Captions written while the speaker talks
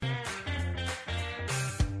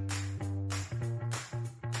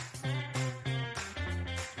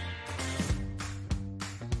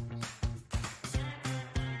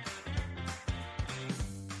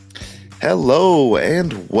Hello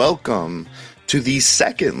and welcome to the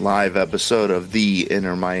second live episode of the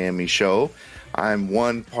Inner Miami Show. I'm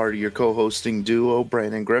one part of your co-hosting duo,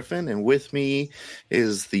 Brandon Griffin, and with me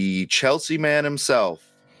is the Chelsea man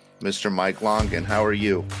himself, Mr. Mike Longan. How are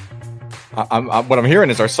you? What I'm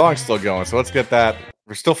hearing is our song's still going, so let's get that.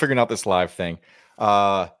 We're still figuring out this live thing.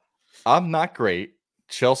 I'm not great.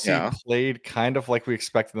 Chelsea played kind of like we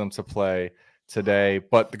expected them to play today,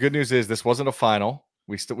 but the good news is this wasn't a final.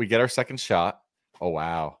 We get our second shot. Oh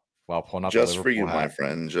wow, pulling out just the for you, hat. my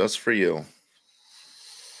friend, just for you.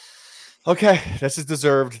 Okay, this is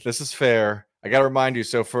deserved. This is fair. I got to remind you.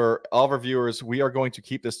 So for all of our viewers, we are going to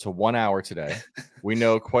keep this to 1 hour today. We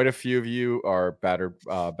know quite a few of you are batter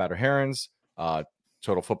herons.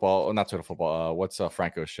 Total Football, not Total Football. What's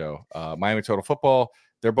Franco's show? Miami Total Football.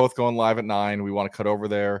 They're both going live at 9. We want to cut over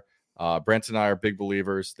there. Brent and I are big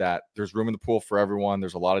believers that there's room in the pool for everyone.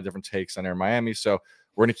 There's a lot of different takes on Air Miami. So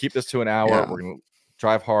we're going to keep this to an hour. Yeah. We're going to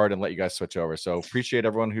drive hard and let you guys switch over. So appreciate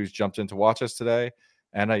everyone who's jumped in to watch us today.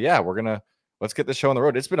 And let's get the show on the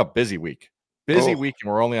road. It's been a busy week, and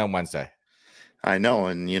we're only on Wednesday. I know.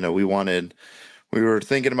 And, we were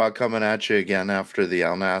thinking about coming at you again after the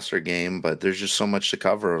Al Nassr game, but there's just so much to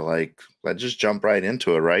cover. Let's just jump right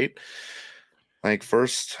into it, right?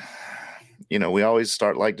 First, we always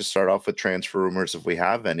like to start off with transfer rumors if we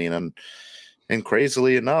have any. And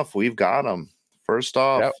crazily enough, we've got them. First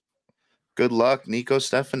off, Good luck, Nico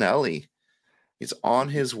Stefanelli. He's on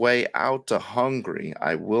his way out to Hungary.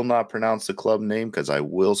 I will not pronounce the club name because I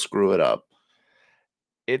will screw it up.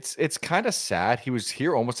 It's kind of sad. He was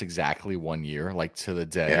here almost exactly 1 year, to the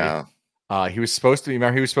day. Yeah. He was supposed to be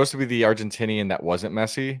the Argentinian that wasn't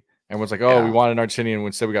Messi. And was like, we want an Argentinian.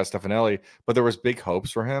 Instead, we got Stefanelli. But there was big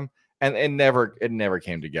hopes for him, and it never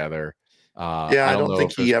came together. I don't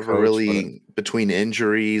think he ever really, between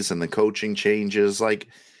injuries and the coaching changes,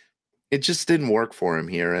 it just didn't work for him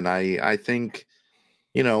here. And I think,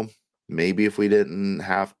 maybe if we didn't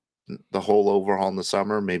have the whole overhaul in the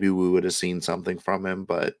summer, maybe we would have seen something from him.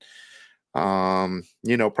 But,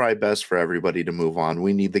 probably best for everybody to move on.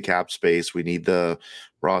 We need the cap space. We need the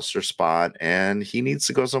roster spot. And he needs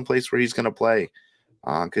to go someplace where he's going to play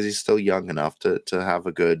because he's still young enough to have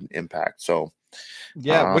a good impact. So,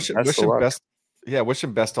 wish him best. Yeah, wish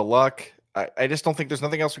him best of luck. I just don't think there's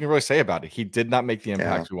nothing else we can really say about it. He did not make the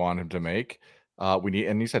impact we want him to make. We need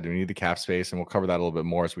the cap space, and we'll cover that a little bit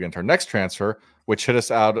more as we get into our next transfer, which hit us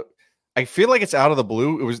out. I feel like it's out of the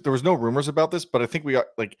blue. There was no rumors about this, but I think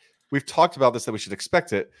we've talked about this that we should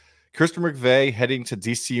expect it. Christian McVay heading to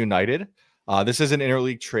DC United. This is an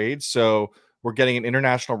interleague trade, so we're getting an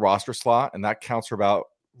international roster slot, and that counts for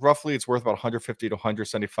it's worth about 150 to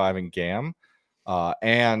 175 in GAM.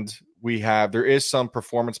 And there is some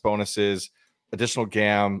performance bonuses, additional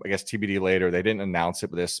GAM, I guess TBD later. They didn't announce it,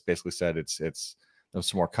 but this basically said there's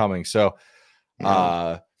some more coming. So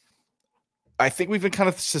I think we've been kind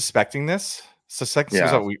of suspecting this.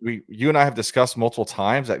 You and I have discussed multiple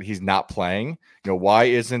times that he's not playing. Why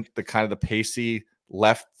isn't the kind of the pacey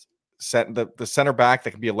left the center back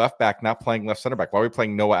that can be a left back not playing left center back? Why are we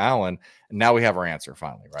playing Noah Allen? And now we have our answer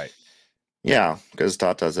finally, right? Yeah, because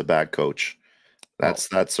Tata's a bad coach. That's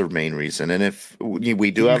the main reason. And if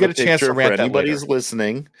we do have a picture for anybody who's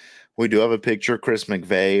listening, we do have a picture of Chris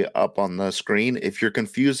McVay up on the screen. If you're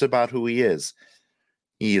confused about who he is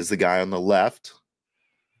the guy on the left.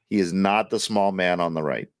 He is not the small man on the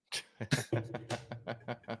right.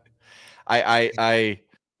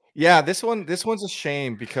 This one's a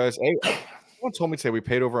shame because someone told me today we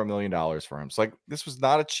paid over $1 million for him. So this was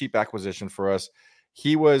not a cheap acquisition for us.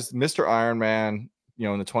 He was Mr. Ironman.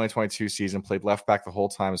 In the 2022 season, played left back the whole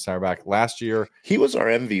time as center back. Last year, he was our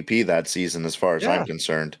MVP that season, as far as I'm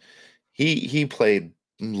concerned. He played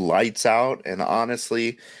lights out, and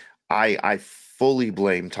honestly, I fully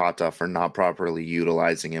blame Tata for not properly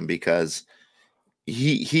utilizing him because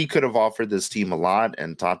he could have offered this team a lot,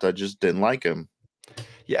 and Tata just didn't like him.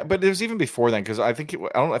 Yeah, but it was even before then because I think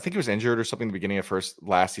he was injured or something at the beginning of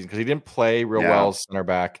last season because he didn't play real well as center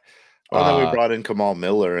back. Well, then we brought in Kamal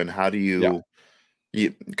Miller, and how do you? Yeah.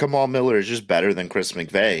 Kamal Miller is just better than Chris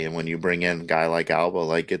McVay, and when you bring in a guy like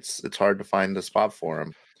Alba, it's hard to find a spot for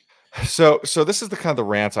him. So this is the kind of the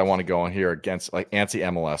rants I want to go on here against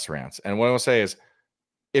anti-MLS rants. And what I want to say is,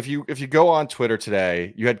 if you go on Twitter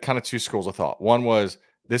today, you had kind of two schools of thought. One was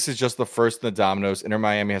this is just the first in the dominoes. Inter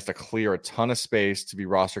Miami has to clear a ton of space to be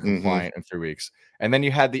roster compliant in 3 weeks. And then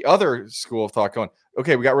you had the other school of thought going,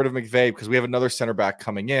 okay, we got rid of McVay because we have another center back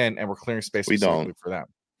coming in, and we're clearing space for them.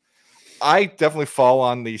 I definitely fall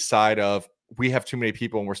on the side of we have too many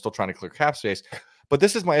people and we're still trying to clear cap space. But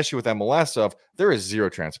this is my issue with MLS of there is zero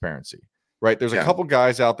transparency. right? There's a couple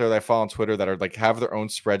guys out there that I follow on Twitter that are like have their own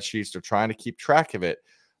spreadsheets. They're trying to keep track of it.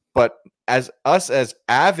 But as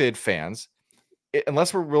avid fans,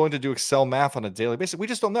 unless we're willing to do Excel math on a daily basis, we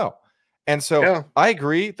just don't know. And so I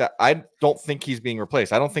agree that I don't think he's being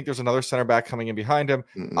replaced. I don't think there's another center back coming in behind him.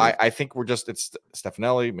 I think it's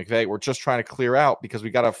Stefanelli, McVay. We're just trying to clear out because we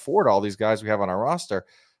got to afford all these guys we have on our roster.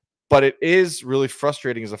 But it is really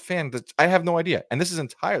frustrating as a fan that I have no idea. And this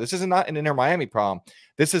is not an Inter Miami problem.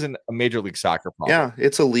 This isn't a Major League Soccer problem. Yeah,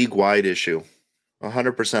 it's a league-wide issue.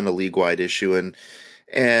 100% a league-wide issue.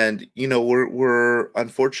 And we're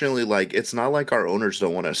unfortunately, like, it's not like our owners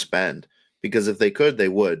don't want to spend, because if they could, they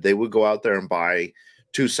would go out there and buy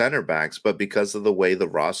 2 center backs. But because of the way the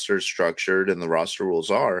roster is structured and the roster rules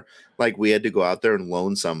are, like, we had to go out there and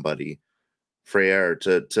loan somebody Freire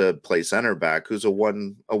to play center back, who's a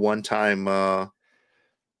one-time.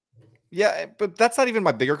 Yeah, but that's not even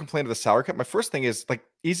my bigger complaint of the salary cap. My first thing is like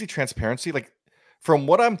easy transparency. Like, from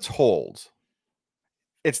what I'm told,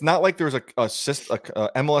 it's not like there's a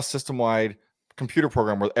MLS system-wide computer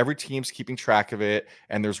program where every team's keeping track of it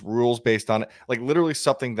and there's rules based on it. Like, literally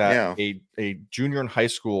something that a junior in high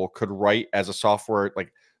school could write as a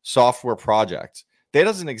software project. That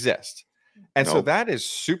doesn't exist. And so that is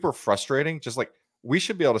super frustrating. Just like, we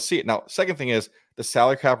should be able to see it. Now, second thing is the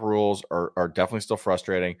salary cap rules are definitely still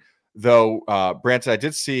frustrating. Though, Branton, I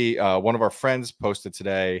did see one of our friends posted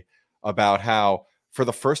today about how for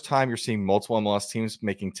the first time you're seeing multiple MLS teams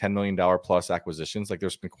making $10 million plus acquisitions. Like,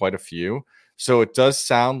 there's been quite a few. So it does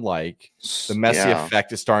sound like the Messi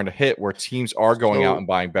effect is starting to hit, where teams are going out and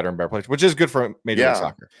buying better and better players, which is good for Major League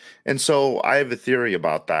Soccer. And so I have a theory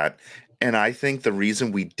about that. And I think the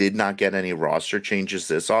reason we did not get any roster changes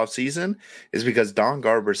this offseason is because Don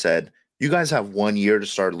Garber said, you guys have 1 year to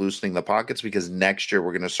start loosening the pockets, because next year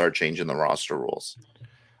we're going to start changing the roster rules.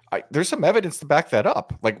 There's some evidence to back that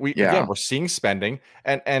up. Like, again, we're seeing spending,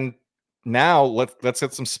 and now let's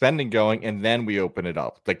get some spending going, and then we open it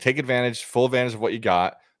up. Like, take full advantage of what you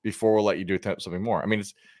got before we'll let you do something more. I mean,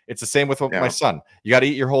 it's the same with my son. You got to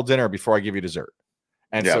eat your whole dinner before I give you dessert.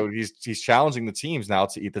 And so he's challenging the teams now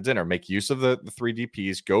to eat the dinner, make use of the 3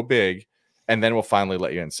 DPs, go big, and then we'll finally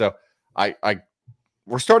let you in. So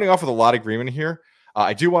we're starting off with a lot of agreement here.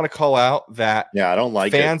 I do want to call out that I don't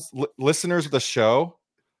like fans, listeners of the show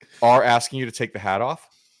are asking you to take the hat off,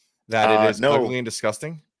 that it is ugly and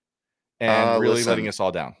disgusting, and really letting us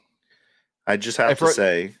all down. I just have to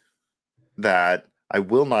say that I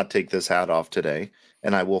will not take this hat off today,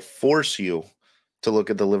 and I will force you to look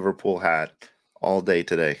at the Liverpool hat all day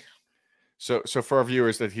today. So for our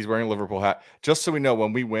viewers, that he's wearing a Liverpool hat, just so we know,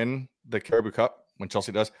 when we win the Caribou Cup, when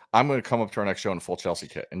Chelsea does, I'm going to come up to our next show in a full Chelsea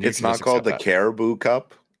kit. And it's not called the Caribou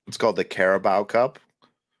Cup. It's called the Carabao Cup.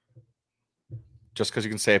 Just because you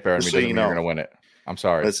can say it better than me doesn't mean you're going to win it. I'm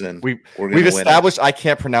sorry. Listen, we've established I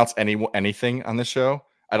can't pronounce anything on this show.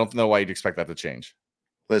 I don't know why you'd expect that to change.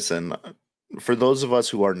 Listen, for those of us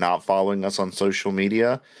who are not following us on social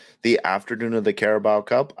media, the afternoon of the Carabao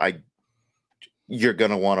Cup, you're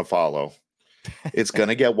going to want to follow. It's going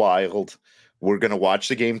to get wild. We're going to watch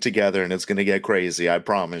the game together, and it's going to get crazy. I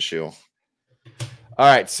promise you. All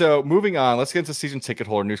right. So moving on, let's get into season ticket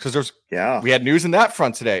holder news, because we had news in that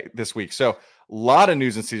front this week. So a lot of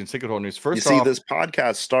news in season ticket holder news. First off, this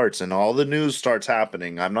podcast starts and all the news starts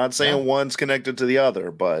happening. I'm not saying one's connected to the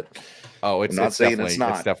other, but it's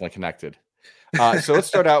definitely connected. So let's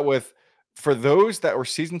start out with, for those that were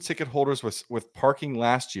season ticket holders with parking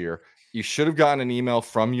last year, you should have gotten an email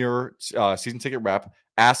from your season ticket rep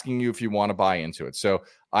asking you if you want to buy into it. So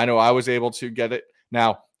I know I was able to get it.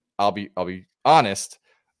 Now, I'll be honest.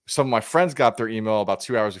 Some of my friends got their email about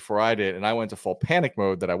 2 hours before I did, and I went to full panic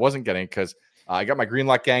mode that I wasn't getting, because I got my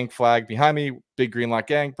Greenlock Gang flag behind me, big Greenlock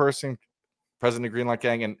Gang person, president of Greenlock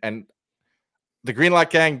Gang, and the Greenlock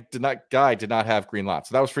Gang did not have green lot.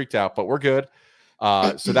 So that was freaked out, but we're good.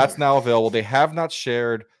 So that's now available. They have not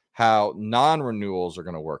shared how non-renewals are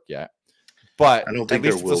going to work yet, but I don't think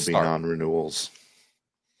there will be non-renewals.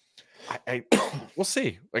 We'll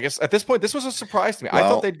see. I guess at this point, this was a surprise to me. I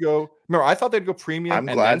thought they'd go premium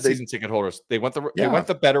and then season ticket holders. They went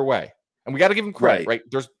the better way, and we got to give them credit, right?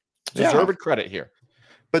 There's deserved credit here.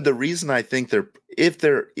 But the reason I think if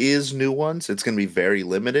there is new ones, it's going to be very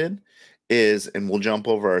limited. And we'll jump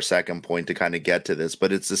over our second point to kind of get to this,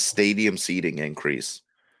 but it's the stadium seating increase.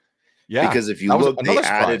 Yeah, because if you look, they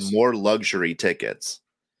added more luxury tickets.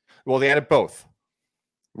 Well, they added both.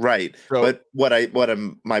 Right. So, but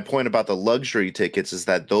my point about the luxury tickets is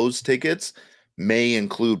that those tickets may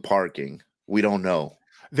include parking. We don't know.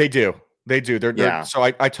 They do. So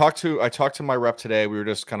I talked to my rep today. We were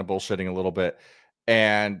just kind of bullshitting a little bit,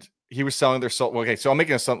 and he was selling their sold. Okay, so I'm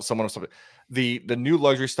making someone something. The new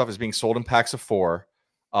luxury stuff is being sold in packs of 4.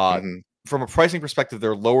 From a pricing perspective,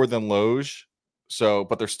 they're lower than Loge,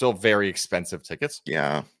 but they're still very expensive tickets.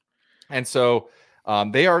 Yeah, and so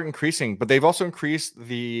they are increasing, but they've also increased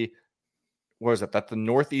the that the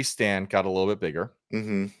Northeast stand got a little bit bigger,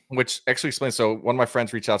 which actually explains. So one of my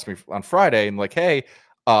friends reached out to me on Friday and like, hey,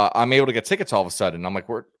 I'm able to get tickets all of a sudden. I'm like,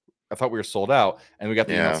 I thought we were sold out, and we got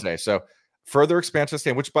the email today. So further expansion of the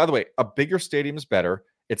stand, which by the way, a bigger stadium is better.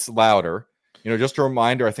 It's louder. Just a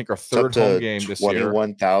reminder, I think our third home game this year.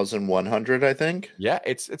 21,100, I think. Yeah,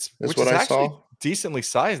 it's which is actually decently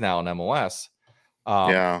sized now in MLS.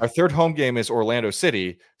 Our third home game is Orlando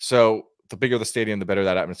City. So the bigger the stadium, the better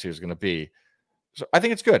that atmosphere is going to be. So I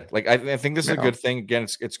think it's good. Like I think this is a good thing. Again,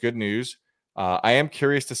 it's good news. I am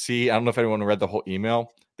curious to see. I don't know if anyone read the whole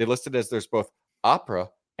email. They listed as there's both opera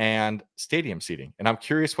and stadium seating, and I'm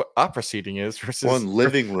curious what opera seating is versus one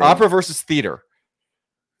living room. Opera versus theater.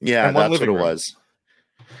 Yeah, that's what it was.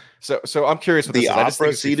 So I'm curious what the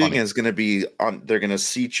opera seating is going to be on. They're going to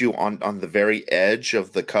seat you on the very edge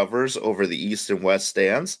of the covers over the east and west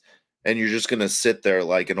stands, and you're just going to sit there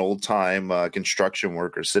like an old time construction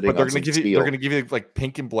worker sitting. But they're going to give you like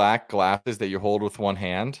pink and black glasses that you hold with one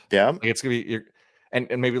hand. Yeah, like it's going to be and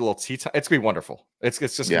maybe a little tea time. It's going to be wonderful. It's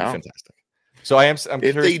just going to be fantastic. So I'm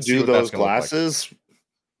if they do those glasses,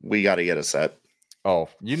 we got to get a set. Oh,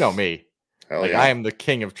 you know me. I am the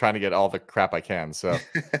king of trying to get all the crap I can. So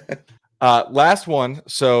last one.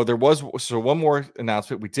 So there was one more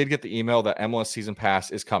announcement. We did get the email that MLS season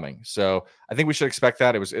pass is coming. So I think we should expect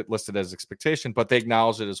that. It was listed as expectation, but they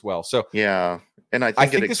acknowledged it as well. So yeah, and I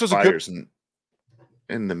think it expires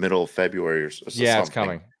in the middle of February or something. Yeah, it's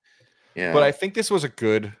coming. Yeah, but I think this was a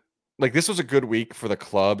good week for the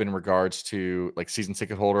club in regards to like season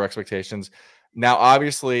ticket holder expectations. Now,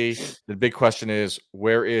 obviously, the big question is,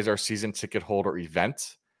 where is our season ticket holder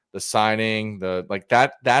event? The signing,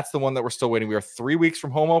 that's the one that we're still waiting. We are 3 weeks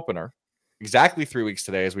from home opener, exactly 3 weeks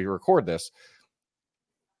today as we record this.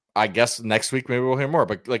 I guess next week, maybe we'll hear more.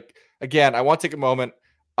 But again, I want to take a moment.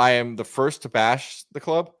 I am the first to bash the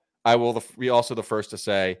club. I will be also the first to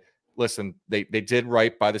say, listen, they did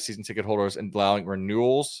right by the season ticket holders and allowing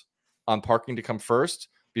renewals on parking to come first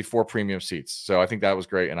before premium seats. So I think that was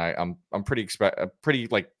great, and I'm pretty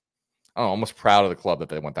almost proud of the club that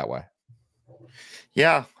they went that way.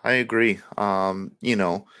 Yeah, I agree.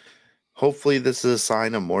 Hopefully this is a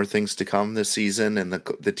sign of more things to come this season, and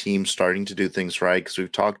the team starting to do things right, because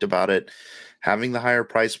we've talked about it. Having the higher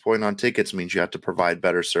price point on tickets means you have to provide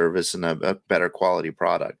better service and a better quality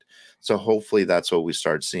product. So hopefully that's what we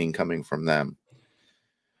start seeing coming from them.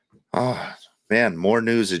 Oh, man, more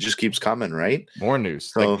news. It just keeps coming, right? More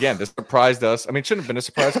news. So, again, this surprised us. I mean, it shouldn't have been a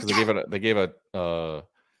surprise because they gave a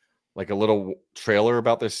little trailer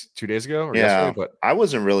about this 2 days ago or yesterday. But I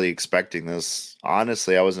wasn't really expecting this.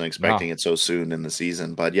 Honestly, I wasn't expecting it so soon in the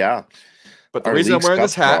season. But yeah. But the reason I'm wearing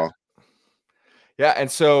this hat. Yeah, and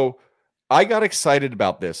so I got excited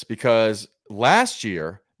about this because last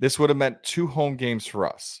year this would have meant 2 home games for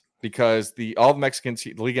us because all the Mexican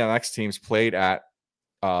the Liga MX teams played at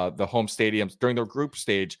the home stadiums during their group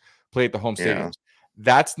stage, played at the home stadiums.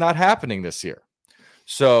 That's not happening this year.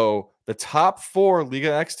 So the top 4 Liga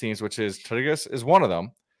MX teams, which is Tigres is one of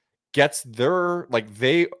them, gets their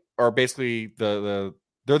they are basically they're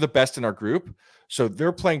the best in our group. So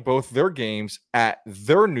they're playing both their games at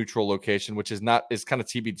their neutral location, which is kind of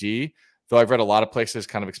TBD. Though I've read a lot of places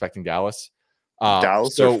kind of expecting Dallas.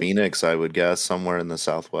 Dallas or Phoenix, I would guess, somewhere in the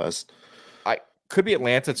Southwest. Could be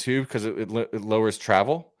Atlanta too because it lowers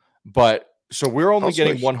travel. But so we're only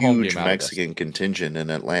getting one home game out Mexican contingent in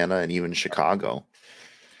Atlanta and even Chicago.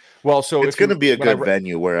 Well, so it's going to be a good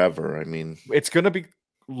venue wherever. I mean, it's going to be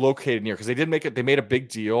located near because they made a big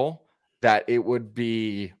deal that it would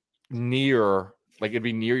be near, it'd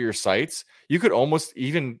be near your sites. You could almost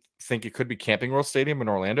even think it could be Camping World Stadium in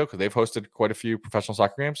Orlando because they've hosted quite a few professional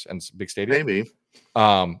soccer games and big stadium. Maybe.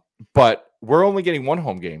 But we're only getting one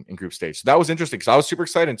home game in group stage. So that was interesting because I was super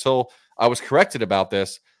excited until I was corrected about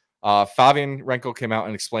this. Fabian Renkel came out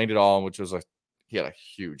and explained it all, which was he had a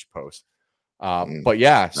huge post. But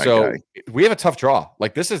yeah, so we have a tough draw.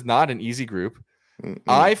 This is not an easy group.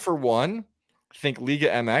 I, for one, think Liga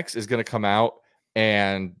MX is going to come out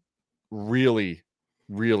and really,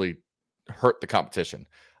 really hurt the competition.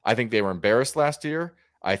 I think they were embarrassed last year.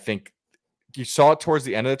 I think you saw it towards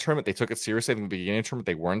the end of the tournament. They took it seriously. I think at the beginning of the tournament,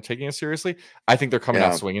 they weren't taking it seriously. I think they're coming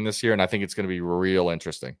out swinging this year, and I think it's going to be real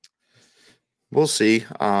interesting. We'll see.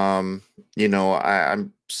 I'm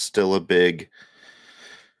still a big...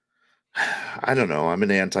 I don't know. I'm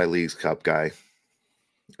an anti-Leagues Cup guy.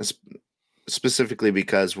 specifically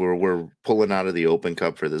because we're pulling out of the Open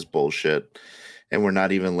Cup for this bullshit, and we're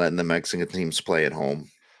not even letting the Mexican teams play at home.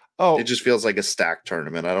 Oh, it just feels like a stacked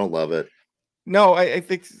tournament. I don't love it. No, I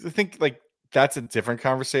think like that's a different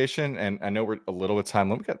conversation, and I know we're a little bit time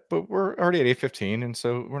limited, but we're already at 8:15, and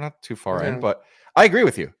so we're not too far in. But I agree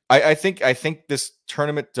with you. I think this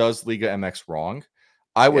tournament does Liga MX wrong.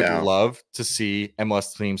 I would love to see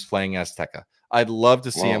MLS teams playing Azteca. I'd love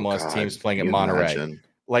to see MLS teams playing at Monterrey. Imagine?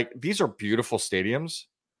 Like, these are beautiful stadiums.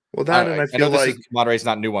 Well, that and I feel like Monterrey's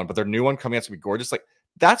not a new one, but their new one coming out to be gorgeous. Like,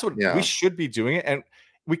 that's what we should be doing it. And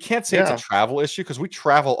we can't say it's a travel issue because we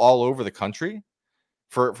travel all over the country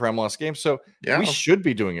for MLS games. So we should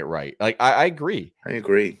be doing it right. Like, I agree. I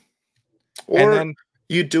agree. Or then,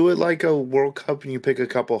 you do it like a World Cup and you pick a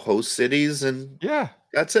couple host cities and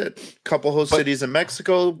that's it. Couple host cities in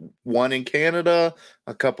Mexico, one in Canada,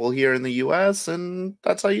 a couple here in the US, and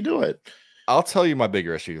that's how you do it. I'll tell you my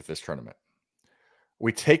bigger issue with this tournament.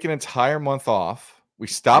 We take an entire month off. We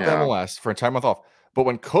stop MLS for an entire month off. But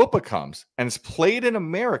when Copa comes and it's played in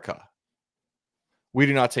America, we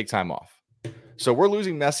do not take time off. So we're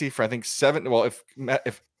losing Messi for, I think, 7. Well,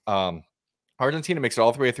 if Argentina makes it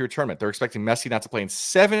all the way through a tournament, they're expecting Messi not to play in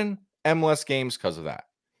 7 MLS games because of that.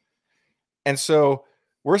 And so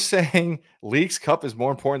we're saying Leagues Cup is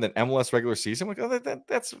more important than MLS regular season. Like, oh,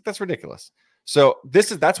 that's ridiculous. So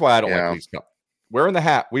that's why I don't like Leagues Cup. We're in the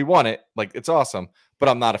hat. We won it. Like, it's awesome. But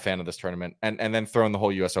I'm not a fan of this tournament. And then throwing the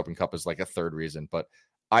whole US Open Cup is like a third reason. But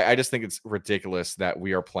I just think it's ridiculous that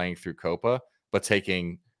we are playing through Copa, but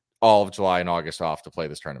taking all of July and August off to play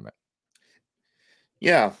this tournament.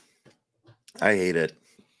 Yeah. I hate it.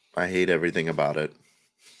 I hate everything about it.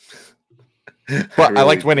 But I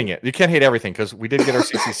liked winning it. You can't hate everything because we did get our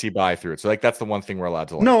CCC bye through it. So, like, that's the one thing we're allowed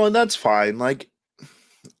to like. No, and that's fine. Like,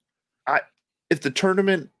 if the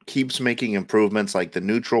tournament keeps making improvements, like the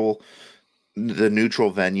neutral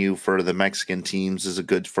venue for the Mexican teams is a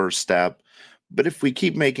good first step. But if we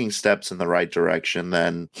keep making steps in the right direction,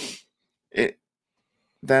 then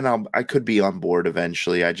I could be on board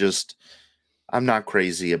eventually. I'm not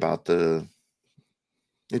crazy about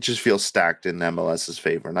it just feels stacked in MLS's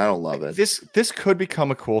favor, and I don't love it. This could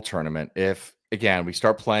become a cool tournament if, again, we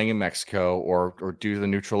start playing in Mexico or do the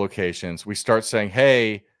neutral locations. We start saying,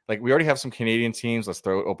 hey, like, we already have some Canadian teams. Let's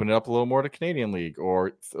open it up a little more to Canadian League,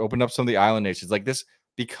 or open up some of the island nations. Like, this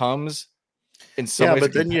becomes in some ways.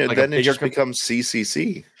 But then it just becomes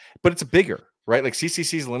CCC. But it's bigger, right? Like,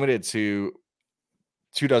 CCC is limited to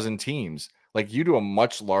 24 teams. Like, you do a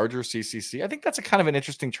much larger CCC. I think that's a kind of an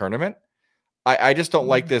interesting tournament. I just don't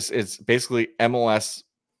like this. It's basically MLS,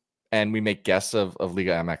 and we make guests of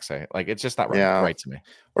Liga MX. Like, it's just not right to me.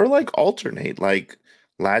 Or like alternate, like.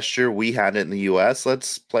 Last year we had it in the US.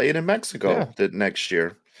 Let's play it in Mexico next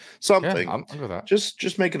year. Something. Yeah, I'm good with that.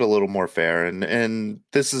 Just make it a little more fair. And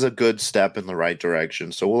this is a good step in the right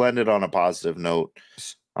direction. So we'll end it on a positive note.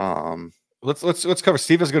 Let's cover.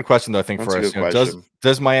 Steve has a good question though, I think, for us.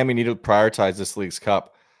 Does Miami need to prioritize this League's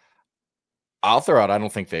Cup? I'll throw out, I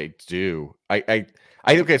don't think they do.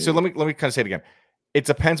 Okay, so let me kind of say it again. It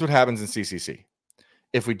depends what happens in CCC.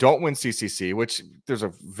 If we don't win CCC, which there's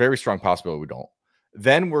a very strong possibility we don't,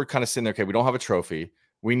 then we're kind of sitting there, okay, we don't have a trophy.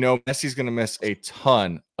 We know Messi's going to miss a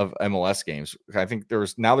ton of MLS games. I think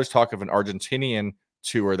there's talk of an Argentinian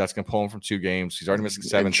tour that's going to pull him from 2 games. He's already missing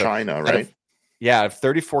 7. In China, right? Out of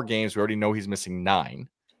 34 games, we already know he's missing 9,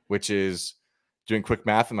 which is, doing quick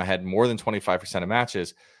math in my head, more than 25% of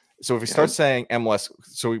matches. So if we start saying MLS,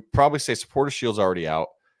 so we probably say Supporter Shield's already out.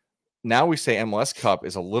 Now we say MLS Cup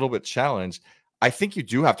is a little bit challenged. I think you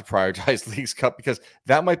do have to prioritize Leagues Cup because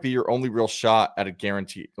that might be your only real shot at a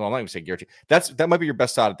guarantee. Well, I'm not even saying guarantee. That might be your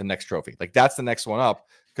best shot at the next trophy. Like, that's the next one up,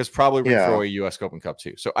 because probably we're going to throw a US Open Cup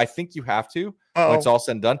too. So I think you have to when it's all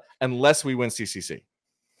said and done, unless we win CCC.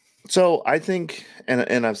 So I think,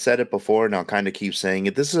 and I've said it before, and I'll kind of keep saying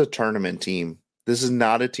it, this is a tournament team. This is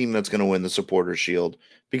not a team that's going to win the Supporter Shield,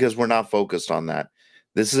 because we're not focused on that.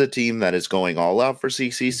 This is a team that is going all out for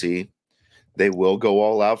CCC. They will go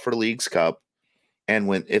all out for Leagues Cup. And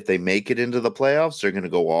if they make it into the playoffs, they're going to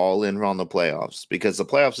go all in on the playoffs, because the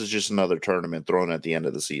playoffs is just another tournament thrown at the end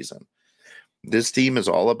of the season. This team is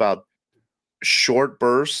all about short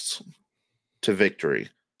bursts to victory.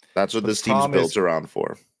 That's what this team's built around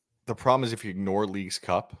for. The problem is if you ignore Leagues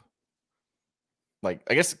Cup, like,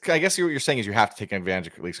 I guess what you're saying is you have to take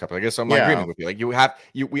advantage of Leagues Cup. I guess I'm agreeing with you. Like,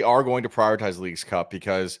 we are going to prioritize Leagues Cup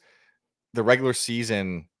because the regular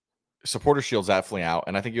season Supporter Shield's definitely out,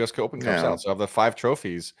 and I think US Open comes out. So of the 5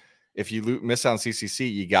 trophies, if you miss out on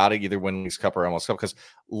CCC, you got to either win Leagues Cup or MLS Cup. Because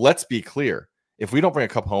let's be clear, if we don't bring a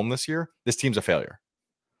cup home this year, this team's a failure.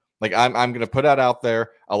 Like I'm going to put that out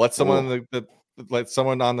there. I'll let someone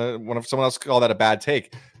someone else call that a bad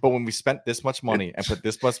take. But when we spent this much money and put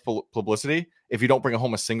this much publicity, if you don't bring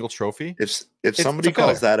home a single trophy, if somebody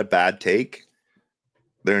calls that a bad take,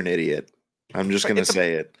 they're an idiot. I'm just going to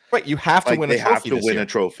say it. Right, you have to win a trophy. They have to win a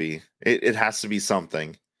trophy. It has to be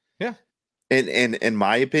something. Yeah. And in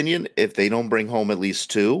my opinion, if they don't bring home at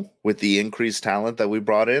least 2 with the increased talent that we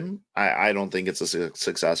brought in, I don't think it's a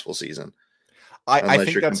successful season. I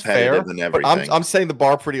think that's fair. But I'm saying the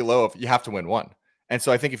bar pretty low if you have to win 1. And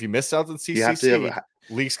so I think if you miss out on CCC,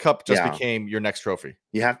 Leagues Cup just became your next trophy.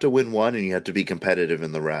 You have to win 1 and you have to be competitive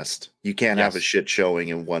in the rest. You can't have a shit showing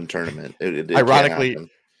in one tournament. Ironically,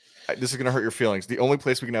 this is going to hurt your feelings. The only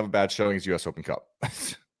place we can have a bad showing is US Open Cup.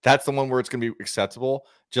 That's the one where it's going to be acceptable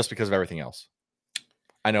just because of everything else.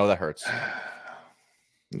 I know that hurts.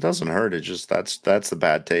 It doesn't hurt. It just that's the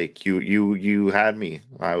bad take. You had me.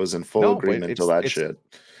 I was in full agreement to that shit.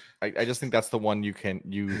 I just think that's the one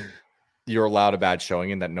you're allowed a bad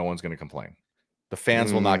showing in that no one's going to complain. The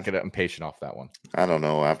fans will not get impatient off that one. I don't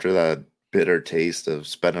know. After that bitter taste of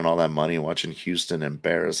spending all that money watching Houston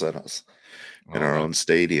embarrass us in our own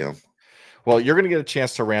stadium. Well, you're going to get a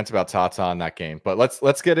chance to rant about Tata in that game, but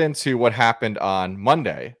let's get into what happened on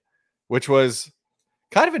Monday, which was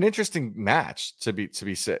kind of an interesting match to be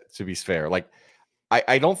fair. Like,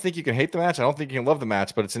 I don't think you can hate the match. I don't think you can love the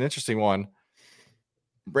match, but it's an interesting one.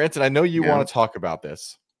 Branton, I know you want to talk about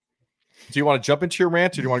this. Do you want to jump into your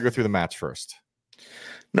rant, or do you want to go through the match first?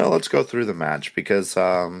 No, let's go through the match because,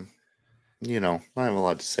 I have a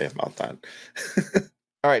lot to say about that.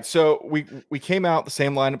 All right, so we came out the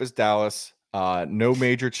same lineup as Dallas. No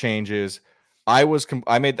major changes. I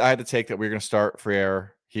had to take that we were going to start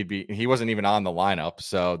Freire. He wasn't even on the lineup,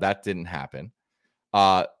 so that didn't happen.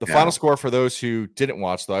 The final score for those who didn't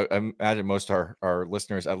watch, though, I imagine most of our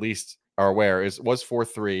listeners at least are aware, was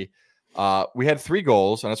 4-3. We had 3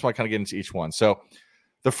 goals, and that's why I kind of get into each one. So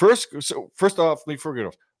first off,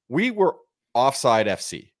 we were offside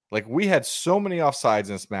FC. Like, we had so many offsides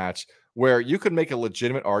in this match where you could make a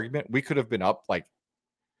legitimate argument. We could have been up like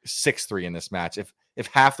 6-3 in this match if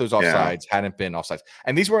half those offsides hadn't been offsides.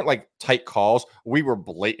 And these weren't like tight calls. We were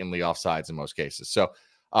blatantly offsides in most cases. So,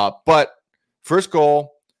 but first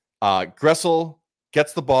goal, Gressel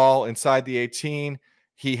gets the ball inside the 18.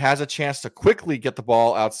 He has a chance to quickly get the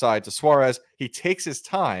ball outside to Suarez. He takes his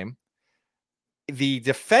time. The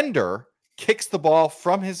defender kicks the ball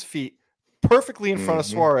from his feet perfectly in front of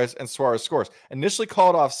Suarez, and Suarez scores. Initially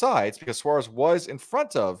called offsides because Suarez was in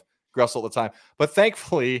front of Gressel at the time. But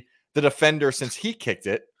thankfully, the defender, since he kicked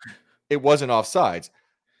it, it wasn't offsides.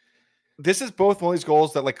 This is both one of these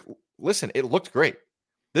goals that, like, listen, it looked great.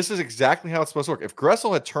 This is exactly how it's supposed to work. If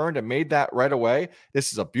Gressel had turned and made that right away,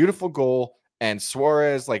 this is a beautiful goal, and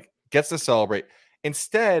Suarez, like, gets to celebrate.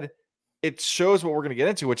 Instead, it shows what we're going to get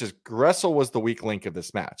into, which is Gressel was the weak link of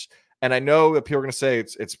this match. And I know that people are going to say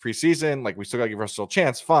it's preseason, like we still got to give Gressel a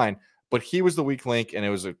chance, fine. But he was the weak link, and it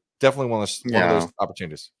was definitely one of those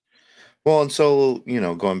opportunities. Well, and so,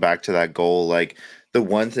 going back to that goal, like, the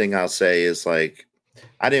one thing I'll say is, like,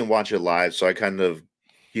 I didn't watch it live, so I kind of,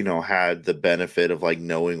 had the benefit of, like,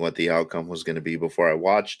 knowing what the outcome was going to be before I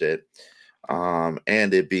watched it. And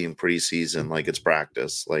it being preseason, like, it's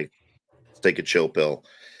practice, like, take a chill pill.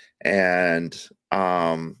 And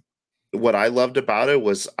what I loved about it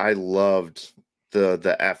was I loved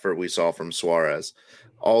the effort we saw from Suarez.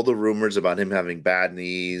 All the rumors about him having bad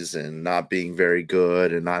knees and not being very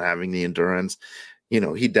good and not having the endurance,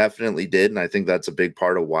 he definitely did. And I think that's a big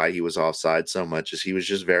part of why he was offside so much, is he was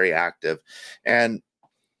just very active. And,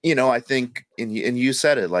 I think, and you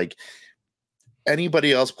said it, like,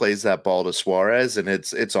 anybody else plays that ball to Suarez and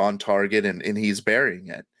it's on target and he's burying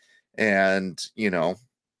it. And,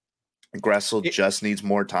 Gressel just needs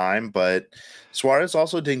more time, but Suarez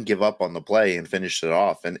also didn't give up on the play and finished it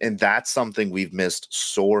off. And that's something we've missed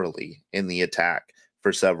sorely in the attack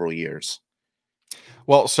for several years.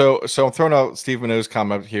 Well, so I'm throwing out Steve Minot's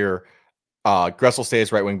comment here. Gressel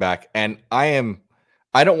stays right wing back. And I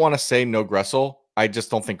don't want to say no Gressel. I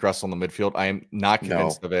just don't think Gressel in the midfield. I am not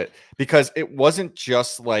convinced of it, because it wasn't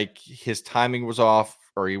just like his timing was off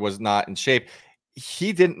or he was not in shape.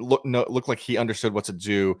 He didn't look like he understood what to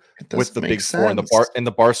do with the big four in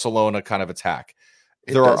the Barcelona kind of attack.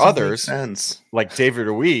 There are others like David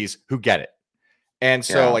Ruiz who get it. And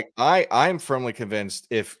so like I'm firmly convinced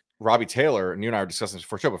if Robbie Taylor, and you and I were discussing this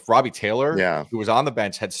before the show, if Robbie Taylor, who was on the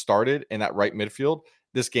bench, had started in that right midfield,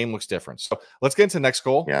 this game looks different. So let's get into the next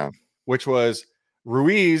goal, which was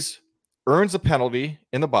Ruiz earns a penalty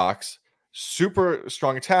in the box. Super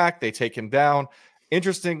strong attack. They take him down.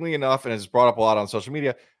 Interestingly enough, and it's brought up a lot on social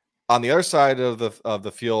media, On the other side of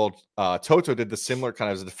the field, Toto did the similar kind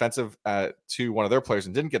of as a defensive to one of their players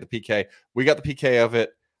and didn't get the PK. We got the PK of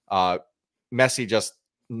it. Messi just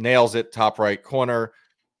nails it, top right corner.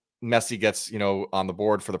 Messi gets, on the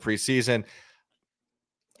board for the preseason.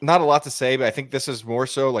 Not a lot to say, but I think this is more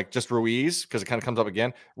so like just Ruiz, because it kind of comes up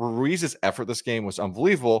again. Ruiz's effort this game was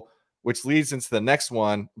unbelievable, which leads into the next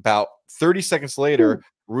one. About 30 seconds later,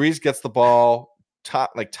 Ruiz gets the ball,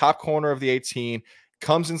 top corner of the 18,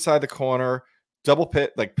 comes inside the corner,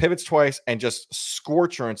 pivots twice, and just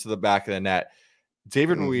scorcher into the back of the net.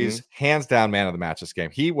 David Ruiz, hands down, man of the match this game.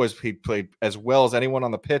 He played as well as anyone on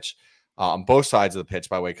the pitch, on both sides of the pitch,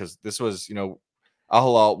 by the way, because this was, Al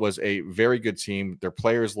Hilal was a very good team. Their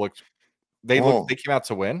players they came out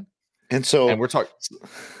to win. And so we're talking.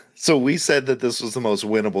 So we said that this was the most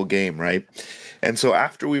winnable game, right? And so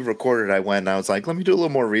after we recorded, I went and I was like, let me do a little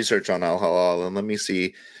more research on Al Hilal and let me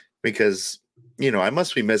see, because I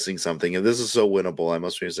must be missing something. If this is so winnable, I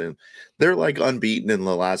must be missing. They're like unbeaten in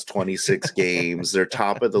the last 26 games. They're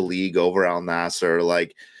top of the league over Al Nassr.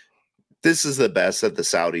 Like, this is the best that the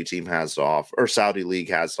Saudi team has to offer, or Saudi league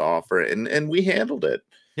has to offer. And we handled it.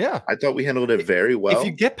 Yeah. I thought we handled it very well. If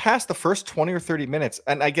you get past the first 20 or 30 minutes,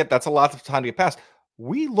 and I get that's a lot of time to get past,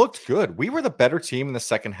 we looked good. We were the better team in the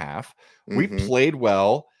second half. We played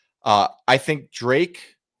well. I think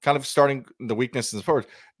Drake, kind of starting the weaknesses forward,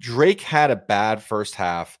 Drake had a bad first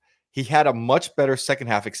half. He had a much better second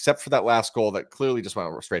half, except for that last goal that clearly just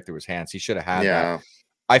went straight through his hands. He should have had that.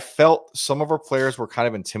 I felt some of our players were kind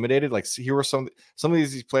of intimidated. Like, here were some of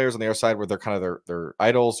these players on the other side where they're kind of their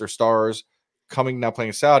idols, their stars coming now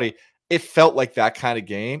playing Saudi. It felt like that kind of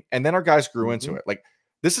game. And then our guys grew into it. Like,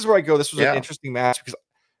 this is where I go. This was an interesting match because,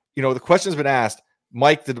 the question has been asked,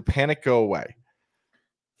 Mike, did the panic go away?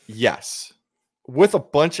 Yes. With a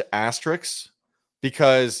bunch of asterisks,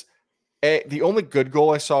 because the only good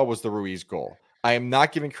goal I saw was the Ruiz goal. I am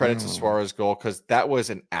not giving credit to Suarez's goal because that was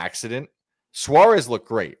an accident. Suarez looked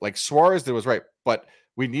great. Like, Suarez was right, but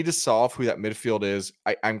we need to solve who that midfield is.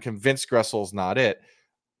 I'm convinced Gressel's not it,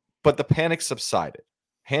 but the panic subsided.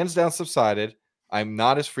 Hands down subsided. I'm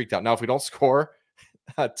not as freaked out. Now, if we don't score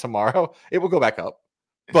tomorrow, it will go back up.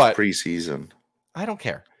 But preseason. I don't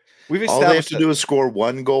care. All they have to do is score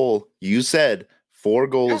one goal. You said 4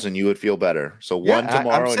 goals and you would feel better. So one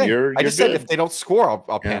tomorrow and you're I just good. said if they don't score,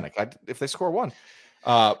 I'll panic. If they score 1.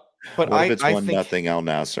 But what if it's 1-0 Al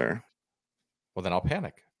Nassr? Well, then I'll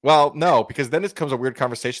panic. Well, no, because then it becomes a weird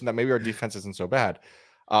conversation that maybe our defense isn't so bad,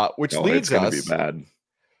 which leads us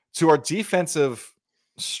to our defensive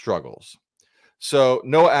struggles. So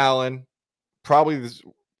Noah Allen, probably the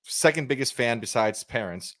second biggest fan besides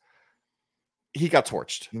parents, he got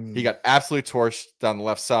torched. He got absolutely torched down the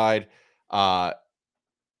left side.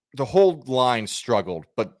 The whole line struggled,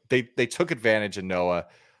 but they took advantage of Noah.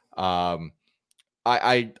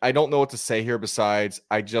 I don't know what to say here besides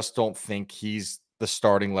I just don't think he's the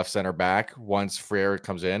starting left center back once Freire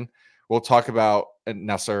comes in. We'll talk about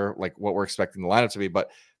Nassr, like what we're expecting the lineup to be,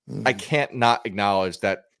 but I can't not acknowledge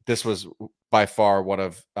that this was by far one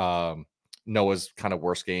of Noah's kind of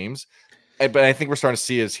worst games. But I think we're starting to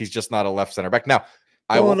see is he's just not a left center back. Now,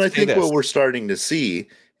 I think what we're starting to see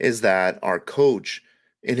is that our coach,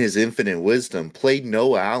 in his infinite wisdom, played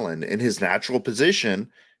Noah Allen in his natural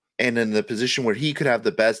position and in the position where he could have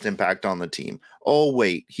the best impact on the team. Oh,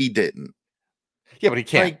 wait, he didn't. Yeah, but he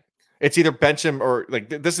can't. It's either bench him or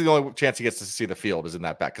this is the only chance he gets to see the field is in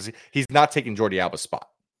that back because he's not taking Jordi Alba's spot.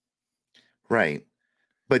 Right.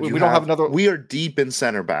 But we don't have another. We are deep in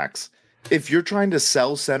center backs. If you're trying to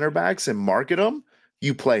sell center backs and market them,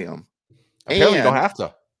 you play them. Apparently, you don't have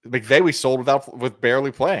to. McVay we sold with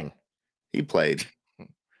barely playing. He played.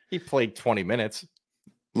 He played 20 minutes.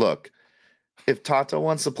 Look, if Tata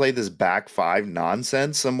wants to play this back 5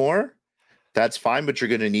 nonsense some more, that's fine, but you're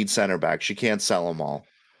going to need center backs. You can't sell them all.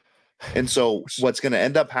 And so what's going to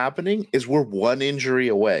end up happening is we're 1 injury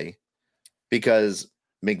away because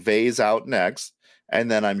McVay is out next,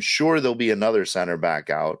 and then I'm sure there'll be another center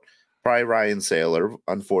back out. Probably Ryan Saylor,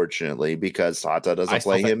 unfortunately, because Tata doesn't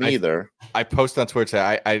play him either. I posted on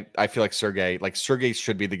Twitter. I feel like Sergey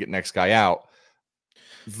should be the next guy out.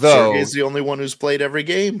 Though Sergey's the only one who's played every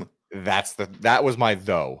game. That was my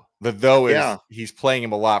though. The though is he's playing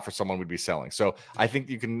him a lot for someone we'd be selling. So I think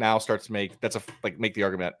you can now start to make the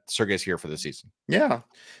argument that Sergey's here for the season. Yeah,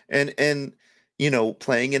 and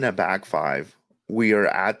playing in a back 5, we are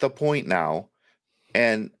at the point now,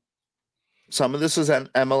 and some of this is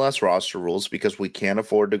MLS roster rules because we can't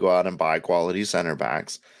afford to go out and buy quality center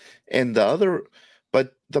backs. And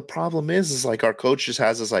but the problem is like our coach just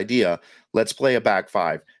has this idea, let's play a back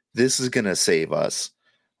 5. This is going to save us.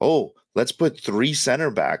 Oh, let's put 3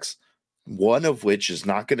 center backs. one of which is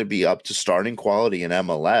not going to be up to starting quality in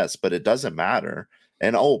MLS, but it doesn't matter.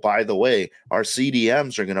 And oh, by the way, our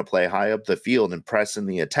CDMs are going to play high up the field and press in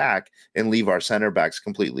the attack and leave our center backs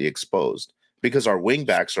completely exposed because our wing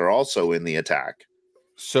backs are also in the attack.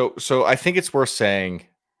 So I think it's worth saying,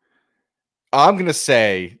 I'm going to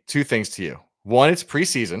say two things to you. One, it's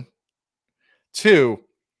preseason. Two,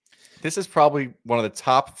 this is probably one of the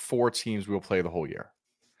top 4 teams we'll play the whole year.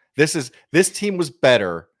 This team was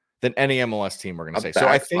better than any MLS team we're going to say. So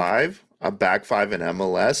I think a back five in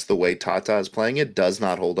MLS, the way Tata is playing it, does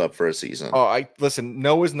not hold up for a season. Oh, listen,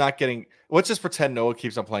 Noah's not getting. Let's just pretend Noah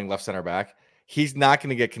keeps on playing left center back. He's not going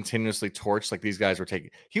to get continuously torched like these guys were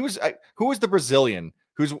taking. Who was the Brazilian?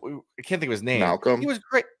 I can't think of his name. Malcolm. He was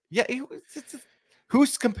great. Yeah,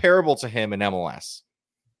 who's comparable to him in MLS?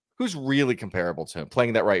 Who's really comparable to him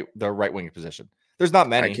playing the right wing position? There's not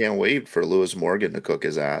many. I can't wait for Lewis Morgan to cook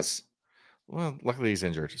his ass. Well, luckily he's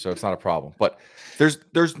injured, so it's not a problem. But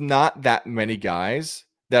there's not that many guys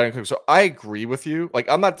that are cook. So I agree with you. Like,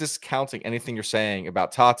 I'm not discounting anything you're saying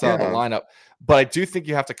about Tata, the lineup, but I do think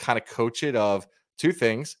you have to kind of coach it of two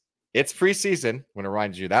things. It's preseason. I'm going to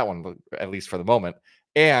remind you that one, at least for the moment.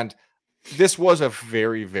 And this was a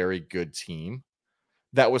very, very good team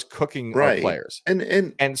that was cooking our players.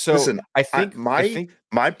 And so listen, I think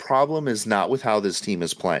my problem is not with how this team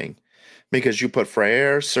is playing, because you put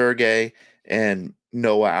Frere, Sergey, and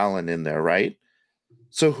Noah Allen in there, right?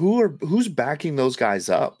 So who's backing those guys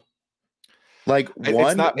up? Like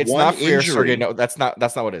it's not Frere, Sergey. No, that's not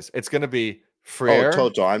what it is. It's going to be Frere.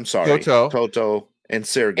 Toto. I'm sorry, Toto, and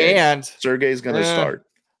Sergey. And Sergey's going to start.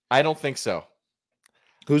 I don't think so.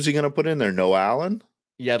 Who's he going to put in there? Noah Allen,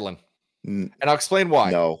 Yedlin. And I'll explain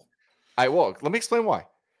why. No. I will. Let me explain why.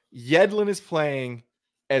 Yedlin is playing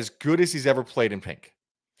as good as he's ever played in pink.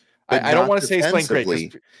 I don't want to say he's playing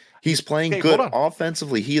great. He's playing good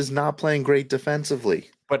offensively. He is not playing great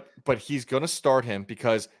defensively. But he's going to start him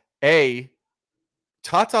because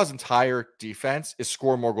Tata's entire defense is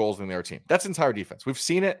score more goals than their team. That's entire defense. We've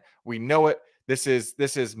seen it. We know it. This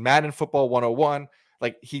is Madden Football 101.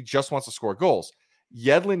 Like, he just wants to score goals.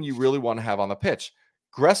 Yedlin, you really want to have on the pitch.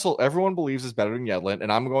 Gressel, everyone believes, is better than Yedlin,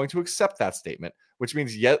 and I'm going to accept that statement, which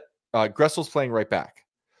means Gressel's playing right back.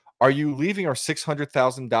 Are you leaving our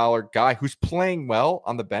 $600,000 guy who's playing well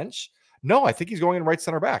on the bench? No, I think he's going in right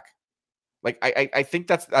center back. Like, I think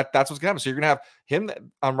that's what's going to happen. So you're going to have him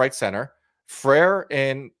on right center, Frere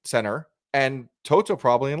in center, and Toto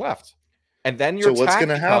probably in left. And then what's going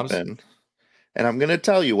to happen? And I'm going to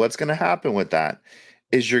tell you what's going to happen with that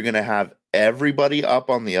is you're going to have everybody up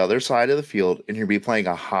on the other side of the field, and you'll be playing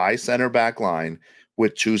a high center back line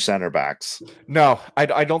with 2 center backs. No,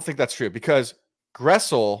 I don't think that's true, because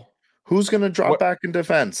Gressel... Who's going to drop back in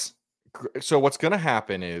defense? So what's going to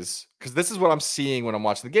happen is, because this is what I'm seeing when I'm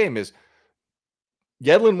watching the game, is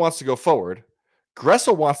Yedlin wants to go forward.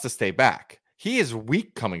 Gressel wants to stay back. He is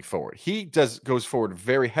weak coming forward. He goes forward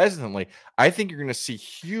very hesitantly. I think you're going to see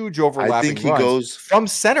huge overlapping runs goes from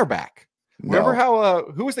center back. No. Remember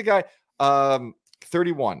how who was the guy?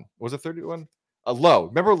 31. Was it 31? Lowe.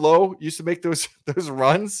 Remember Lowe used to make those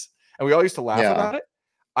runs, and we all used to laugh about it?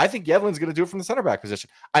 I think Yedlin's going to do it from the center back position.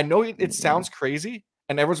 I know it sounds crazy,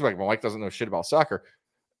 and everyone's like, well, Mike doesn't know shit about soccer.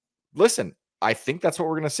 Listen, I think that's what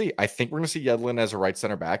we're going to see. I think we're going to see Yedlin as a right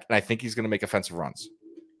center back, and I think he's going to make offensive runs.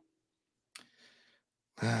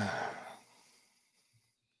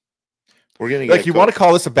 We're going to you want to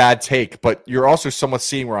call this a bad take, but you're also somewhat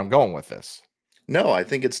seeing where I'm going with this. No, I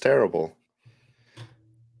think it's terrible.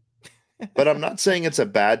 But I'm not saying it's a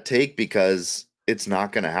bad take because it's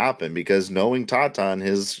not going to happen, because knowing Tata and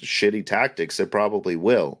his shitty tactics, it probably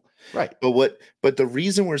will. Right. But the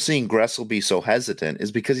reason we're seeing Gressel be so hesitant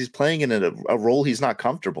is because he's playing in a role he's not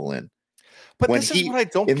comfortable in. But this is what I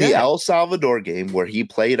don't get. In the El Salvador game where he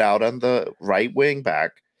played out on the right wing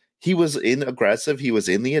back, he was aggressive. He was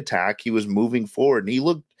in the attack. He was moving forward, and he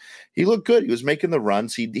looked good. He was making the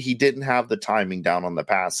runs. He didn't have the timing down on the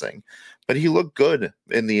passing, but he looked good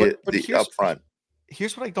in the up front.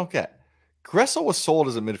 Here's what I don't get. Gressel was sold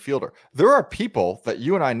as a midfielder. There are people that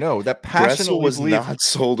you and I know that passionately Gressel was not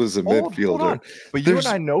sold as a midfielder. But you and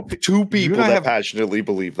I know 2 people that passionately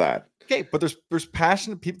believe that. Okay, but there's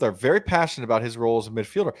passionate people that are very passionate about his role as a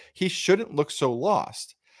midfielder. He shouldn't look so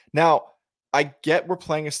lost. Now, I get we're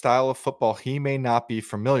playing a style of football he may not be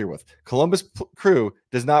familiar with. Columbus Crew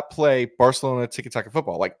does not play Barcelona tiki-taka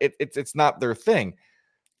football. Like it's not their thing.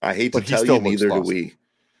 I hate to tell you, neither do we.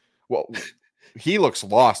 Well, he looks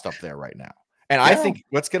lost up there right now. And I think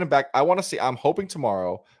let's get him back. I'm hoping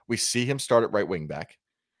tomorrow we see him start at right wing back.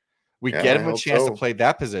 We get him a chance to play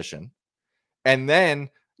that position. And then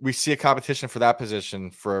we see a competition for that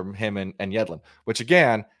position from him and Yedlin, which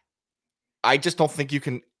again, I just don't think you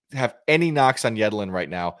can have any knocks on Yedlin right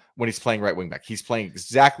now when he's playing right wing back. He's playing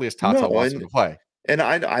exactly as Tata wants him to play. And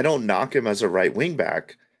I don't knock him as a right wing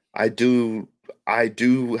back. I do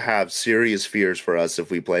have serious fears for us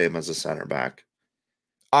if we play him as a center back.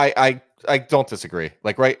 I don't disagree.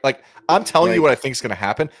 Like I'm telling you what I think is going to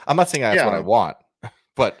happen. I'm not saying that's what I want,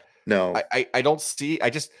 but no, I don't see.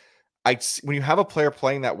 When you have a player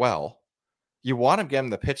playing that well, you want him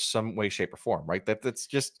getting the pitch some way, shape, or form, right? That's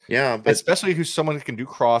just but especially who's someone who can do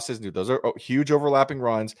crosses, those are huge overlapping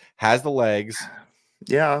runs, has the legs.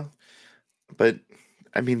 Yeah, but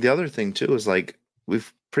I mean the other thing too is like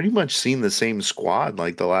we've pretty much seen the same squad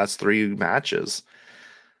like the last 3 matches.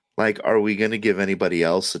 Like, are we going to give anybody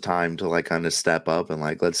else the time to like kind of step up and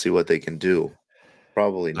like let's see what they can do?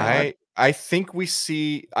 Probably not. I think we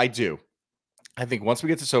see. I do. I think once we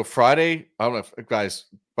get to Friday, I don't know if guys.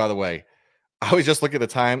 By the way, I was just looking at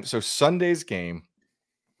the time. So Sunday's game.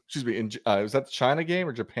 Excuse me. Was that the China game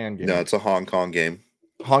or Japan game? No, it's a Hong Kong game.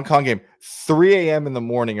 Hong Kong game. 3 a.m. in the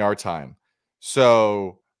morning our time.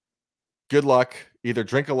 So good luck. Either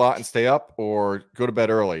drink a lot and stay up, or go to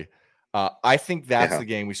bed early. I think that's the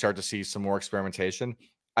game we start to see some more experimentation.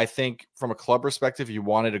 I think from a club perspective, you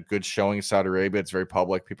wanted a good showing in Saudi Arabia. It's very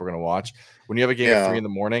public. People are going to watch. When you have a game at 3 in the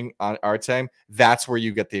morning on our time, that's where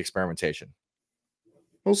you get the experimentation.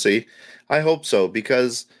 We'll see. I hope so,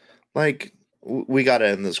 because like we got to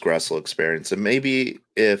end this Gressel experience. And maybe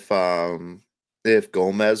if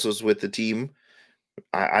Gomez was with the team,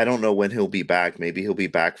 I don't know when he'll be back. Maybe he'll be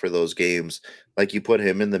back for those games. Like you put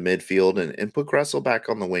him in the midfield and put Gressel back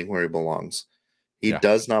on the wing where he belongs. He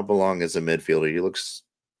does not belong as a midfielder. He looks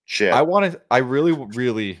shit. I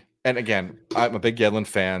really, and again, I'm a big Yedlin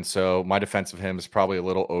fan, so my defense of him is probably a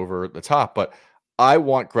little over the top, but I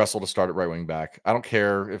want Gressel to start at right wing back. I don't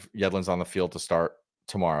care if Yedlin's on the field to start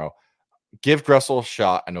tomorrow. Give Gressel a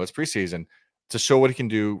shot. I know it's preseason to show what he can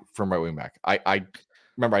do from right wing back. I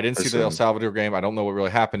remember I didn't see the El Salvador game. I don't know what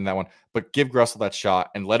really happened in that one, but give Gressel that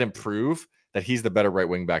shot and let him prove that he's the better right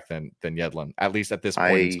wing back than Yedlin, at least at this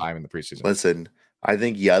point in time in the preseason. Listen, I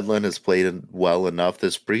think Yedlin has played well enough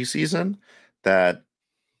this preseason that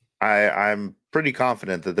I'm pretty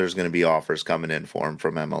confident that there's going to be offers coming in for him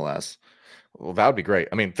from MLS. Well, that would be great.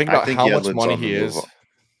 I mean, think about how much money he is.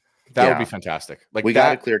 That would be fantastic. Like we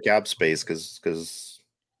got to clear cap space because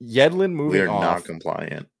Yedlin moving off. We are not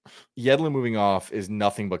compliant. Yedlin moving off is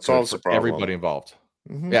nothing but good for everybody involved.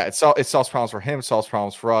 Mm-hmm. Yeah, it solves problems for him. It solves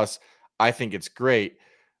problems for us. I think it's great,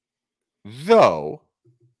 though.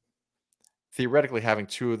 Theoretically, having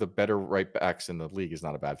 2 of the better right backs in the league is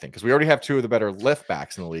not a bad thing, because we already have 2 of the better left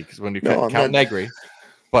backs in the league when you count Negri.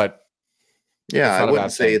 But I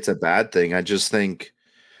wouldn't say it's a bad thing. I just think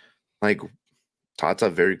like Tata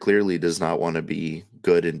very clearly does not want to be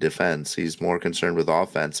good in defense. He's more concerned with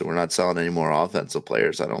offense, and we're not selling any more offensive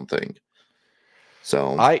players, I don't think.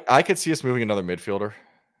 So I could see us moving another midfielder,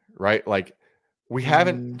 right? Like we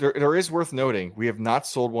haven't. There is worth noting we have not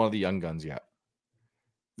sold one of the young guns yet.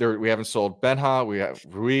 We haven't sold Benha. We have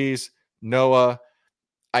Ruiz, Noah.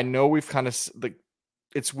 I know we've kind of like.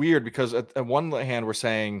 It's weird because at one hand we're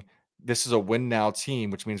saying this is a win now team,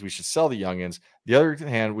 which means we should sell the youngins. The other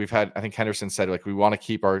hand, we've had, I think Henderson said, like, we want to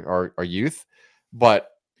keep our youth, but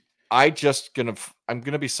I'm going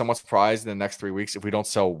to be somewhat surprised in the next 3 weeks if we don't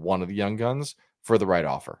sell one of the young guns for the right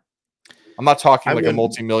offer. I'm not talking like a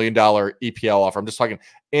multi-million-dollar EPL offer. I'm just talking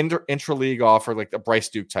intra-league offer, like a Bryce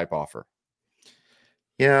Duke type offer.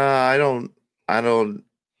 Yeah, I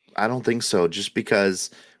don't think so. Just because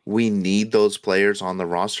we need those players on the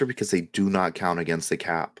roster because they do not count against the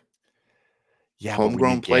cap. Yeah,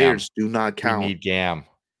 homegrown players do not count. We need GAM.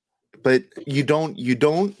 But you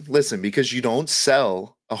don't listen, because you don't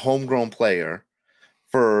sell a homegrown player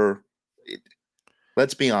for,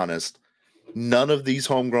 let's be honest, none of these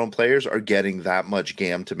homegrown players are getting that much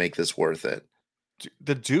GAM to make this worth it.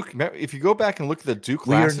 The Duke, if you go back and look at the Duke,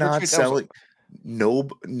 we are not selling.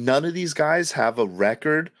 None of these guys have a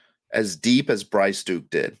record as deep as Bryce Duke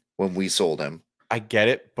did when we sold him. I get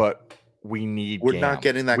it, but we need. We're not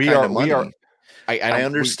getting that kind of money. I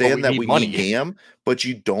understand that we need GAM, but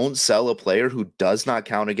you don't sell a player who does not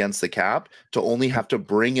count against the cap to only have to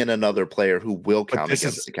bring in another player who will count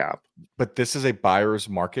against the cap. But this is a buyer's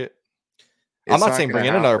market. I'm not saying bring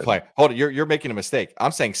in another player. Hold it, you're making a mistake.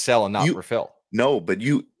 I'm saying sell and not refill. No, but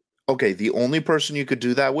the only person you could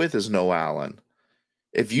do that with is Noah Allen.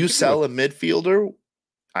 If you sell a midfielder,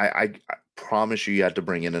 I promise you have to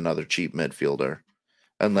bring in another cheap midfielder,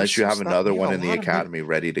 unless you have another one in the academy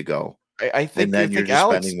ready to go. I think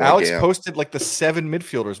Alex posted like the 7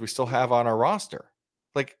 midfielders we still have on our roster.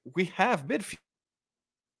 Like, we have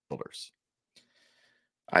midfielders.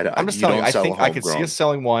 I'm just telling you, I think I could see us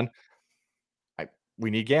selling one. We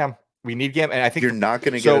need Gam. We need Gam. And I think you're not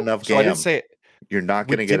going to get enough Gam. So I didn't say it. You're not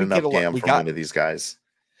going to get enough Gam from one of these guys.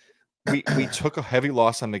 We took a heavy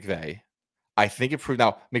loss on McVay. I think it proved.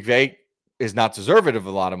 Now, McVay is not deserving of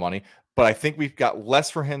a lot of money, but I think we've got less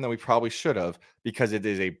for him than we probably should have, because it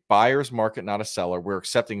is a buyer's market, not a seller. We're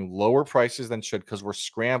accepting lower prices than should because we're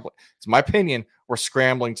scrambling. It's my opinion. We're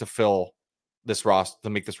scrambling to fill this roster, to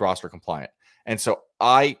make this roster compliant. And so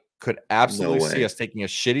I could absolutely see us taking a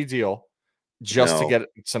shitty deal just to get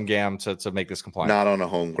some Gam to make this compliant. Not on a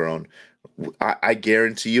homegrown. I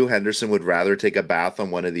guarantee you Henderson would rather take a bath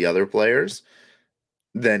on one of the other players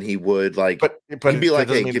than he would, like, but he'd be like,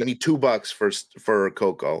 hey, give me $2 for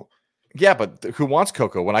Coco. Yeah, but who wants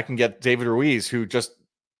Coco when I can get David Ruiz, who just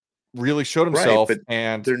really showed himself, right,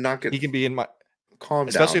 and they're not gonna, he can be in my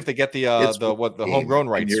especially down. If they get the homegrown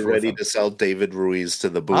rights. And you're ready to sell David Ruiz to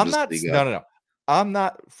the Bundesliga. No. I'm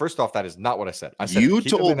not. First off, that is not what I said. I said you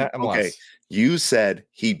told me. Okay, you said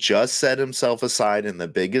he just set himself aside in the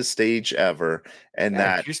biggest stage ever, and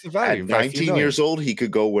that at 19 years old he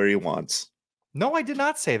could go where he wants. No, I did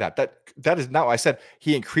not say that. That is not what I said.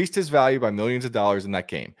 He increased his value by millions of dollars in that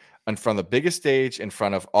game, in front of the biggest stage, in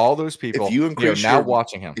front of all those people. If you increase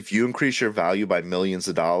watching him, if you increase your value by millions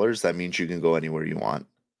of dollars, that means you can go anywhere you want.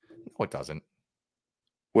 No, it doesn't.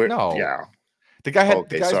 Yeah. The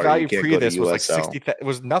guy's value pre this was like 60. It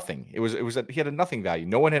was nothing. It was he had a nothing value.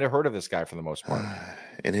 No one had heard of this guy for the most part.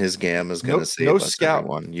 And his Gam is going to save us,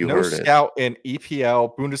 everyone. You heard it. No scout in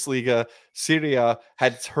EPL, Bundesliga, Syria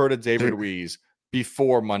had heard of David Ruiz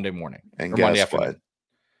before Monday morning. And guess what?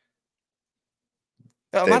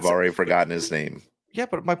 They've already forgotten his name. Yeah,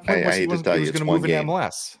 but my point was he was going to move in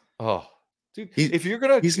MLS. Oh, dude, if you're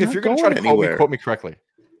going to try to quote me correctly,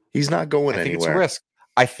 he's not going anywhere. It's a risk.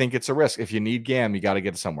 I think it's a risk. If you need Gam, you got to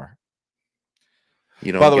get it somewhere.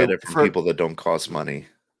 You don't get it from people that don't cost money.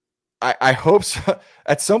 I hope so.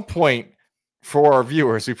 At some point, for our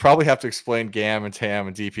viewers, we probably have to explain Gam and TAM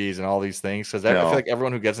and DPs and all these things, because I feel like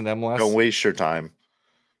everyone who gets an MLS. Don't waste your time.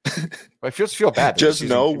 I feel bad. Just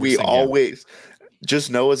know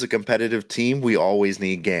just know as a competitive team, we always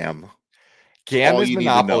need Gam. Gam is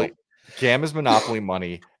monopoly. Gam is monopoly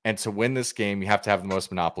money, and to win this game, you have to have the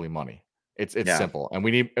most monopoly money. It's simple, and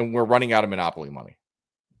we're running out of monopoly money.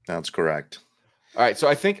 That's correct. All right, so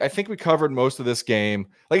I think we covered most of this game.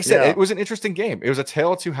 Like I said, it was an interesting game. It was a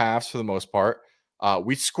tale of two halves for the most part.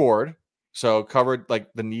 We scored, so covered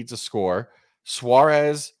like the need to score.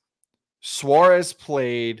 Suarez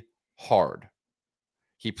played hard.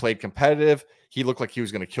 He played competitive. He looked like he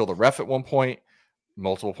was going to kill the ref at one point,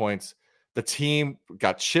 multiple points. The team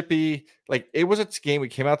got chippy. Like, it was a game we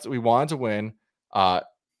came out, we wanted to win.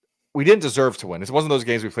 We didn't deserve to win. It wasn't those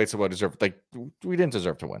games we played so well deserved. Like, we didn't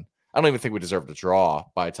deserve to win. I don't even think we deserved to draw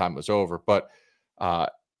by the time it was over. But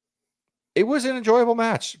it was an enjoyable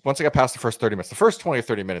match once I got past the first 30 minutes. The first 20 or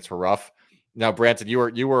 30 minutes were rough. Now, Branton,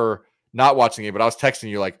 you were not watching it, but I was texting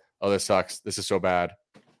you like, oh, this sucks. This is so bad.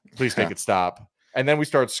 Please make it stop. And then we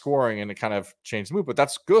started scoring, and it kind of changed the mood. But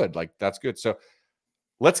that's good. Like, that's good. So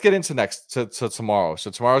let's get into to tomorrow.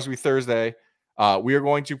 So tomorrow's going to be Thursday. We are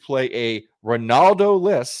going to play a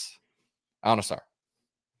Ronaldo-less Al-Nassr.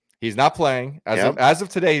 He's not playing. As of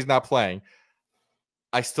today, he's not playing.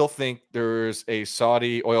 I still think there's a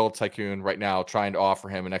Saudi oil tycoon right now trying to offer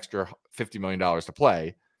him an extra $50 million to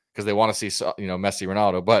play because they want to see, Messi,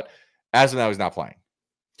 Ronaldo. But as of now, he's not playing.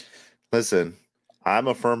 Listen, I'm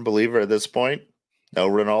a firm believer at this point. No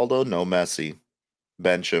Ronaldo, no Messi.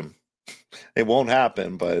 Bench him. It won't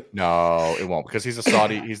happen, but no, it won't, because he's a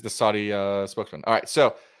Saudi. He's the Saudi spokesman. All right,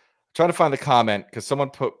 so trying to find the comment, because someone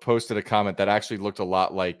posted a comment that actually looked a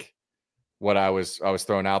lot like what I was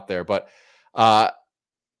throwing out there, but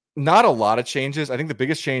not a lot of changes. I think the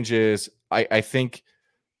biggest change is I think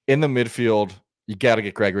in the midfield you got to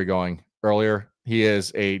get Gregory going earlier. He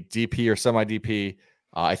is a DP or semi DP.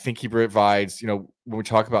 I think he provides. When we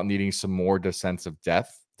talk about needing some more defensive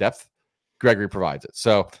depth, Gregory provides it.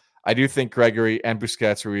 So I do think Gregory and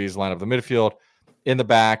Busquets, Ruiz line up the midfield. In the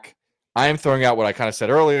back, I am throwing out what I kind of said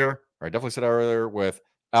earlier, or I definitely said earlier, with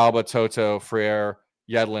Alba, Toto, Freire,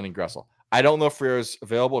 Yedlin, and Gressel. I don't know if Freire is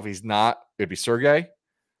available. If he's not, it'd be Sergey.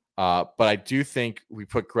 But I do think we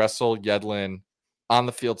put Gressel, Yedlin on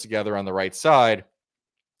the field together on the right side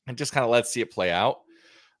and just kind of let's see it play out.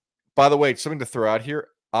 By the way, something to throw out here,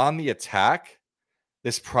 on the attack,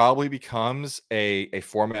 this probably becomes a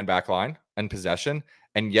four-man back line and possession,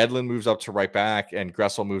 and Yedlin moves up to right back, and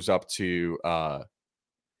Gressel moves up to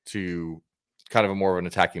kind of a more of an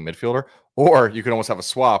attacking midfielder, or you can almost have a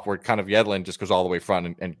swap where kind of Yedlin just goes all the way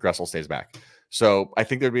front and Gressel stays back. So I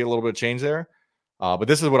think there'd be a little bit of change there. But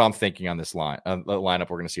this is what I'm thinking on this lineup we're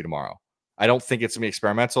going to see tomorrow. I don't think it's going to be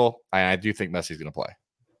experimental. I do think Messi's going to play.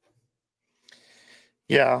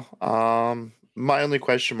 Yeah. My only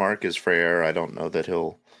question mark is Frere. I don't know if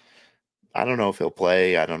he'll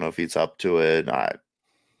play. I don't know if he's up to it.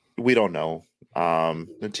 We don't know.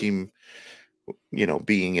 The team,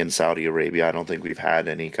 being in Saudi Arabia, I don't think we've had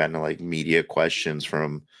any kind of like media questions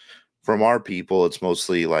from our people. It's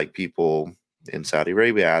mostly like people in Saudi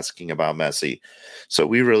Arabia asking about Messi. So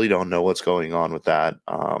we really don't know what's going on with that.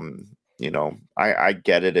 I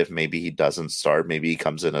get it if maybe he doesn't start, maybe he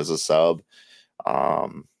comes in as a sub.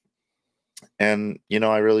 And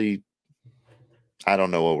I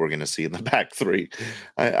don't know what we're going to see in the back three.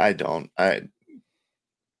 I don't.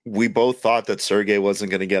 We both thought that Sergey wasn't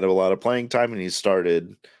going to get a lot of playing time, and he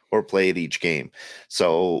started or played each game.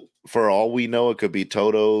 So for all we know, it could be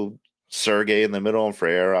Toto, Sergey in the middle, and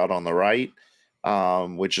Frere out on the right,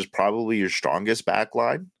 which is probably your strongest back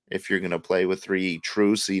line if you're going to play with 3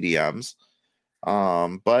 true CDMs.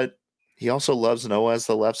 But he also loves Noah as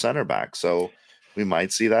the left center back, so we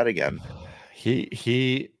might see that again.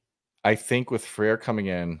 I think with Frere coming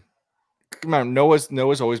in,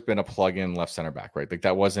 Noah's always been a plug-in left center back, right? Like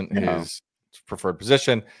that wasn't his preferred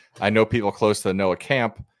position. I know people close to the Noah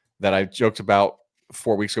camp that I joked about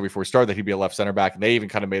 4 weeks ago before we started that he'd be a left center back, and they even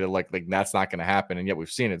kind of made it like that's not going to happen, and yet we've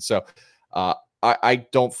seen it. So I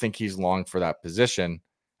don't think he's long for that position,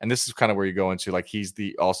 and this is kind of where you go into like he's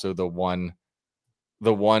also the one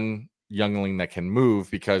youngling that can move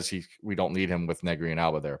because we don't need him with Negri and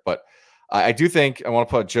Alba there, but. I do think I want to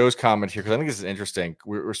put Joe's comment here because I think this is interesting.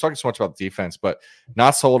 We're talking so much about defense, but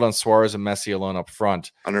not sold on Suarez and Messi alone up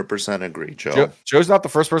front. 100% agree, Joe. Joe's not the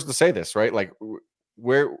first person to say this, right? Like,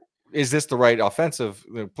 where is this the right offensive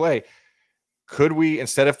play? Could we,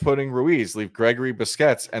 instead of putting Ruiz, leave Gregory,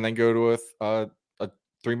 Busquets, and then go to a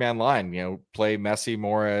 3-man line? Play Messi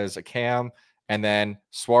more as a cam, and then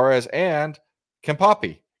Suarez and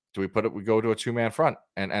Kimpapi. Do we go to a 2-man front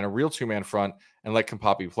and a real 2-man front and let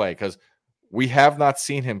Kimpapi play? Because we have not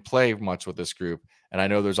seen him play much with this group. And I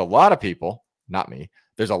know there's a lot of people, not me,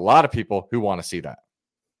 there's a lot of people who want to see that.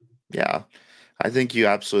 Yeah, I think you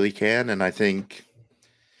absolutely can. And I think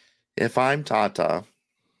if I'm Tata,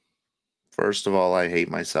 first of all, I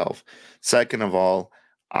hate myself. Second of all,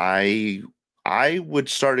 I would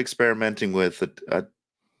start experimenting with a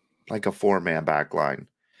 4-man back line.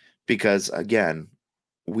 Because, again,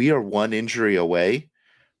 we are one injury away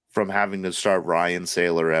from having to start Ryan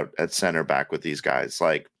Saylor at center back with these guys.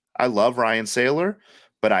 Like, I love Ryan Saylor,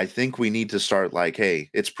 but I think we need to start hey,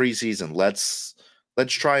 it's preseason. Let's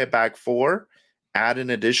try a back 4, add an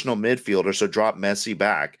additional midfielder, so drop Messi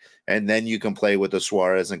back, and then you can play with the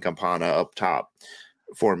Suarez and Campana up top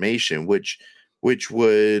formation, which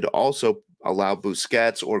would also allow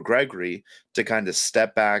Busquets or Gregory to kind of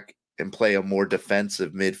step back and play a more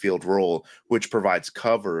defensive midfield role, which provides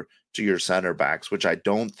cover to your center backs, which I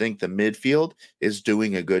don't think the midfield is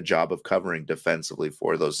doing a good job of covering defensively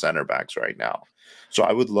for those center backs right now. So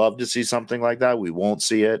I would love to see something like that. We won't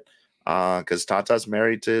see it because Tata's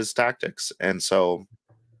married to his tactics. And so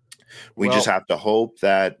we just have to hope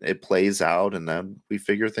that it plays out and then we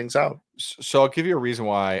figure things out. So I'll give you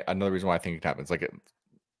another reason why I think it happens. Like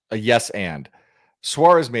a yes and.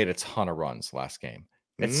 Suarez made a ton of runs last game.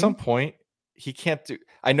 At some point, he can't do.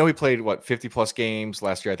 I know he played 50 plus games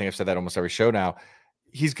last year. I think I've said that almost every show now.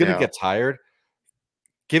 He's going to get tired.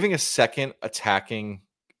 Giving a second attacking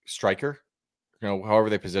striker,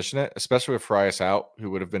 however they position it, especially with Frias out,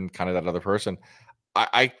 who would have been kind of that other person.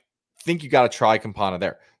 I think you got to try Campana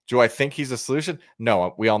there. Do I think he's a solution?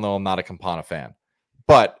 No, we all know I'm not a Campana fan,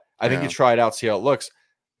 but I think you try it out, see how it looks.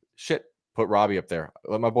 Shit. Put Robbie up there.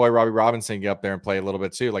 Let my boy Robbie Robinson get up there and play a little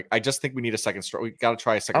bit too. Like, I just think we need a second striker. We got to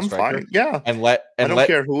try a second striker. Fine. Yeah. And let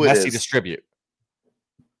care who Messi distribute.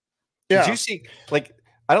 Yeah. Did you see,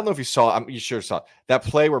 I don't know if you saw, you sure saw that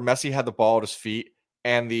play where Messi had the ball at his feet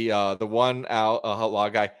and the one outlaw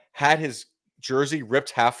guy had his jersey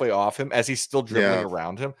ripped halfway off him as he's still dribbling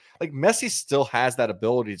around him. Like, Messi still has that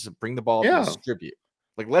ability to bring the ball to distribute.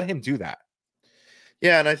 Like, let him do that.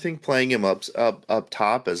 Yeah, and I think playing him up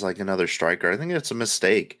top as another striker, I think it's a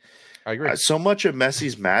mistake. I agree. So much of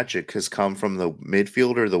Messi's magic has come from the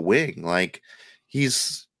midfield or the wing.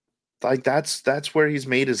 He's that's where he's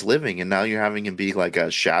made his living, and now you're having him be like a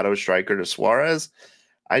shadow striker to Suarez.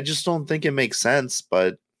 I just don't think it makes sense,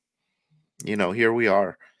 but here we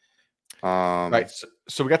are. Right.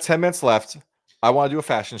 So we got 10 minutes left. I want to do a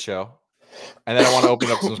fashion show, and then I want to open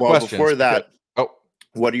up some questions. Before that,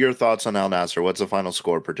 What are your thoughts on Al Nassr? What's the final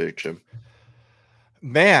score prediction?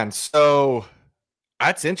 Man, so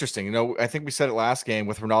that's interesting. You know, I think we said it last game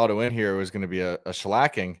with Ronaldo in here, it was going to be a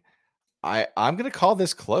shellacking. I'm going to call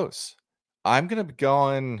this close. I'm going to be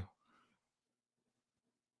going.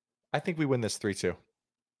 I think we win this 3-2.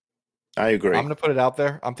 I agree. I'm going to put it out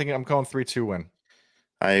there. I'm thinking I'm going 3-2 win.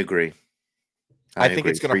 I agree. I think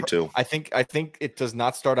it's going to. I think it does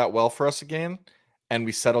not start out well for us again, and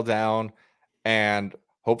we settle down, and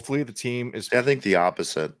hopefully the team is. I think the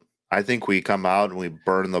opposite. I think we come out and we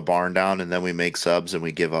burn the barn down, and then we make subs and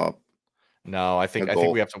we give up. No, I think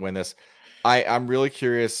we have to win this. I'm really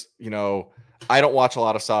curious. You know, I don't watch a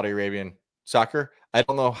lot of Saudi Arabian soccer. I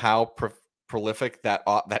don't know how prolific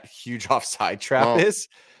that huge offside trap is,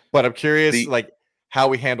 but I'm curious how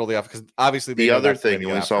we handle the offense, because obviously the other thing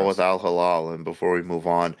we saw with Al Hilal, and before we move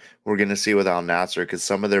on, we're going to see with Al Nassr, because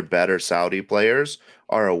some of their better Saudi players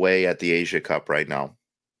are away at the Asia Cup right now.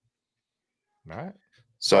 All right.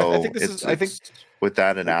 So I think with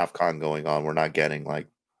that and AFCON going on, we're not getting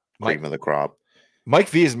cream of the crop. Mike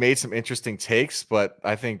V has made some interesting takes, but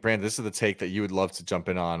I think, Brandon, this is the take that you would love to jump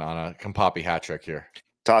in on a Kampapi hat trick here.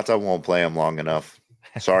 Tata won't play him long enough.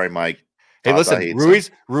 Sorry, Mike. Hey, listen,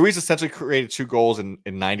 Ruiz essentially created 2 goals in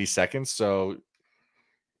 90 seconds, so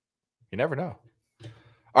you never know. All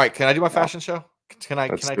right, can I do my fashion show? Can I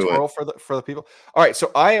twirl for the people? All right, so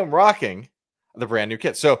I am rocking the brand new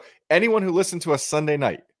kit. So anyone who listened to us Sunday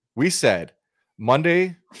night, we said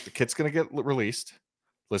Monday the kit's going to get released.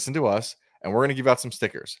 Listen to us, and we're going to give out some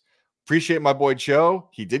stickers. Appreciate my boy Joe.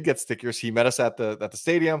 He did get stickers. He met us at the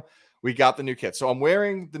stadium. We got the new kit. So I'm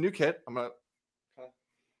wearing the new kit. I'm going to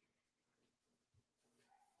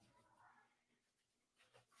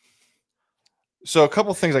So a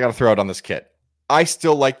couple things I got to throw out on this kit. I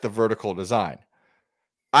still like the vertical design.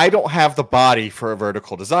 I don't have the body for a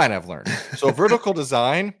vertical design, I've learned. So a vertical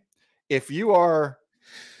design, if you are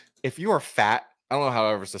fat, I don't know how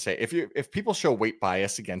else to say it. If people show weight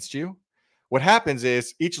bias against you, what happens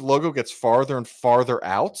is each logo gets farther and farther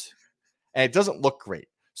out, and it doesn't look great.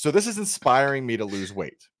 So this is inspiring me to lose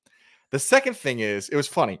weight. The second thing is, it was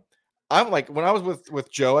funny. I'm like, when I was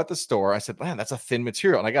with Joe at the store, I said, man, that's a thin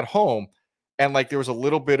material. And I got home, and there was a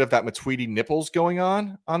little bit of that Matuidi nipples going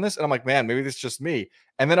on this. And I'm like, man, maybe this is just me.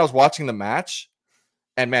 And then I was watching the match,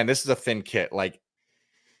 and man, this is a thin kit.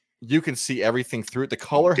 You can see everything through it. The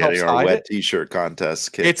color helps hide wet t-shirt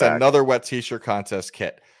contest kit. It's another wet t-shirt contest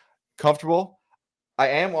kit. Comfortable. I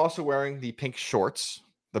am also wearing the pink shorts,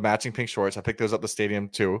 the matching pink shorts. I picked those up at the stadium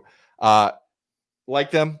too.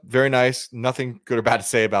 Like them. Very nice. Nothing good or bad to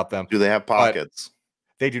say about them. Do they have pockets?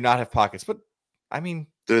 They do not have pockets, but I mean,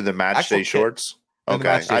 they're the match day shorts.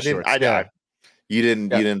 Okay, you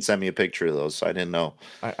didn't send me a picture of those, so I didn't know.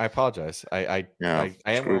 I apologize. I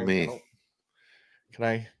am wearing me. Can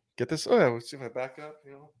I get this? Oh, yeah, let's see if I back up.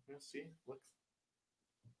 Let's see.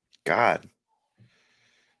 God,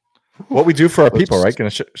 what we do for our people, right?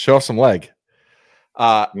 Going to show off some leg.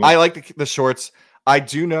 I like the shorts. I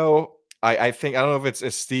do know. I think, I don't know if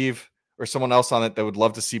it's Steve or someone else on it that would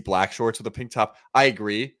love to see black shorts with a pink top. I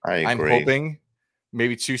agree. I'm hoping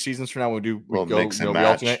maybe 2 seasons from now we go mix and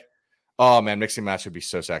match. Alternate. Oh man, mixing match would be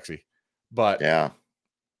so sexy. But yeah,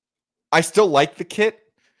 I still like the kit.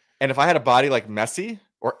 And if I had a body like Messi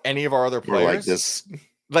or any of our other players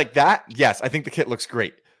like that, yes, I think the kit looks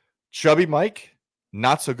great. Chubby Mike,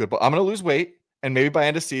 not so good. But I'm going to lose weight, and maybe by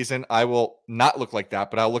end of season I will not look like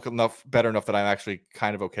that, but I'll look better enough that I'm actually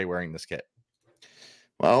kind of okay wearing this kit.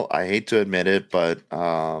 Well, I hate to admit it, but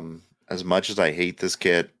as much as I hate this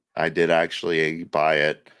kit, I did actually buy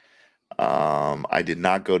it. I did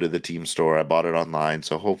not go to the team store. I bought it online,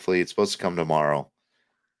 so hopefully it's supposed to come tomorrow.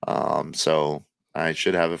 So I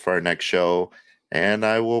should have it for our next show, and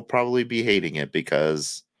I will probably be hating it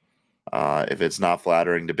because if it's not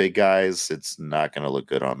flattering to big guys, it's not going to look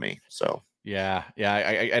good on me. So yeah,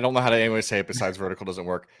 I don't know how to anyway say it besides vertical doesn't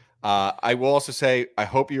work. I will also say I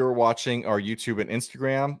hope you were watching our YouTube and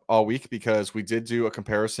Instagram all week, because we did do a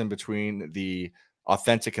comparison between the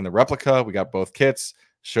authentic and the replica. We got both kits,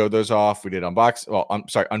 showed those off. We did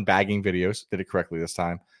unbagging videos. Did it correctly this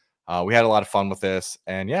time. We had a lot of fun with this,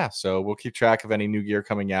 and yeah, so we'll keep track of any new gear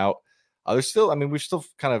coming out. There's still, we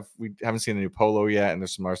haven't seen a new polo yet, and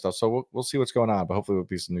there's some other stuff, so we'll see what's going on. But hopefully, there'll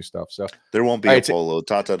be some new stuff. So there won't be a polo.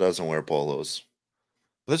 Tata doesn't wear polos.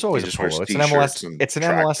 There's always a polo. It's an MLS. It's an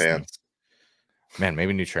MLS thing. Man,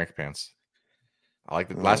 maybe new track pants. I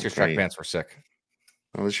like last year's track pants were sick.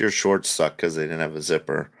 Well, this year's shorts suck because they didn't have a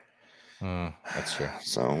zipper. That's true.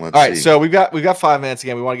 So let's all right. See. So we've got 5 minutes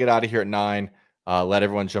again. We want to get out of here at 9. Let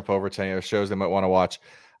everyone jump over to any other shows they might want to watch.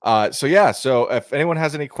 So if anyone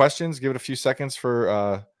has any questions, give it a few seconds for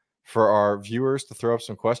our viewers to throw up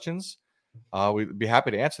some questions. We'd be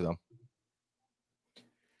happy to answer them.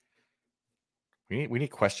 We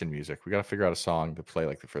need question music. We got to figure out a song to play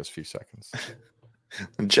like the first few seconds.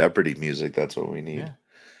 Jeopardy music. That's what we need. Yeah.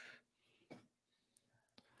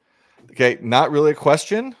 Okay, not really a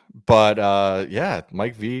question, but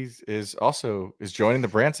Mike V is joining the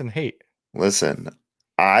Branson hate. Listen,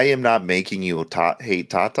 I am not making you hate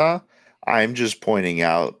Tata. I'm just pointing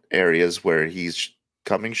out areas where he's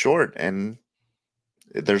coming short, and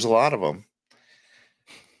there's a lot of them.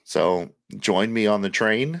 So join me on the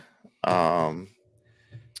train.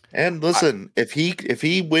 And listen, if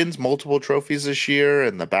he wins multiple trophies this year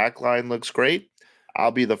and the back line looks great,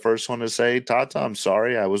 I'll be the first one to say, Tata, I'm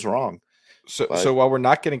sorry, I was wrong. So while we're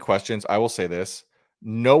not getting questions, I will say this.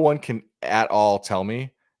 No one can at all tell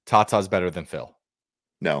me Tata's better than Phil.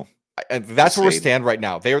 No. And that's where we stand right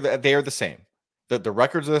now. They are the same. The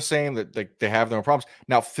records are the same. That they have no problems.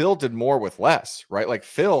 Now, Phil did more with less, right? Like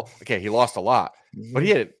Phil, okay, he lost a lot, but he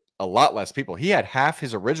had a lot less people. He had half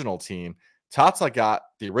his original team. Tata got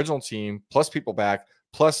the original team plus people back,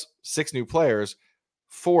 plus 6 new players.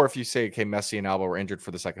 4 if you say, okay, Messi and Alba were injured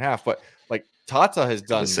for the second half. But like Tata has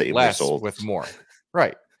done less with more.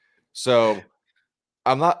 Right. So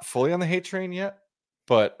I'm not fully on the hate train yet,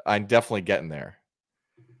 but I'm definitely getting there.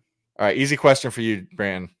 All right, easy question for you,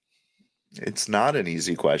 Branton. It's not an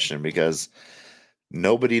easy question because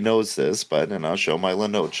nobody knows this, and I'll show my La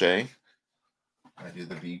Noche. I do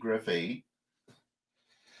the B Griff 8.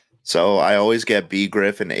 So I always get B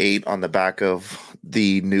Griff and 8 on the back of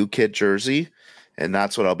the new kit jersey, and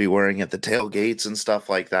that's what I'll be wearing at the tailgates and stuff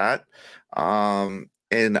like that.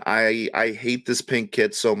 And I hate this pink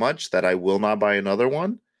kit so much that I will not buy another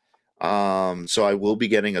one. So I will be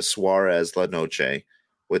getting a Suarez La Noche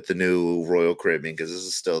with the new Royal Caribbean because this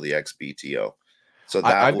is still the XBTO. So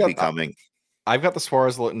that will be coming. I've got the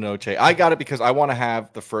Suarez La Noche. I got it because I want to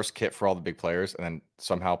have the first kit for all the big players and then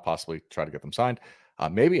somehow possibly try to get them signed.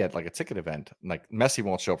 Maybe at like a ticket event. Like Messi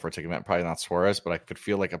won't show up for a ticket event, probably not Suarez, but I could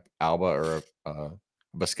feel like a Alba or a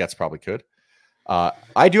Busquets probably could.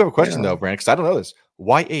 I do have a question though, Brandon, because I don't know this.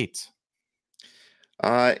 Why 8?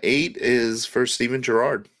 8 is for Steven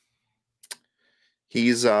Gerrard.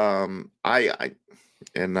 He's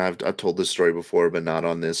and I've told this story before, but not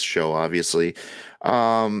on this show, obviously.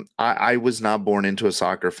 I was not born into a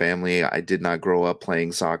soccer family. I did not grow up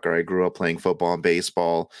playing soccer. I grew up playing football and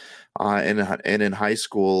baseball. And in high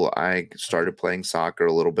school, I started playing soccer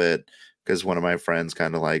a little bit because one of my friends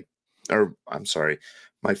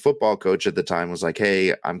my football coach at the time was like,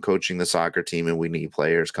 hey, I'm coaching the soccer team and we need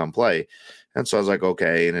players, come play. And so I was like,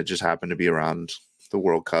 okay. And it just happened to be around the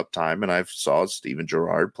World Cup time. And I saw Steven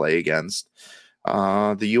Gerrard play against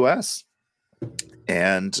the U.S.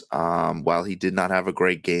 And while he did not have a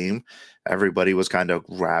great game, everybody was kind of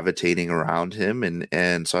gravitating around him.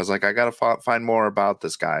 And so I was like, I got to find more about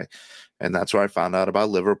this guy. And that's where I found out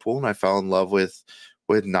about Liverpool. And I fell in love with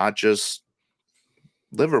not just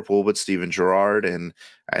Liverpool, but Steven Gerrard. And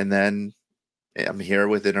then I'm here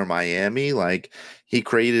with Inter Miami. Like, he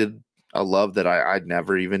created a love that I'd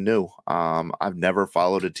never even knew. I've never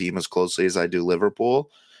followed a team as closely as I do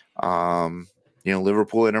Liverpool.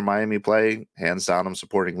 Liverpool, Inter Miami play, hands down, I'm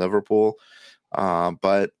supporting Liverpool.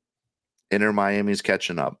 But Inter Miami's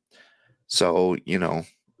catching up. So,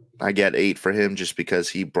 I get 8 for him just because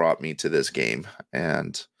he brought me to this game.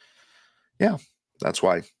 And yeah, that's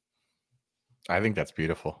why. I think that's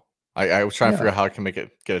beautiful. I was trying to figure out how I can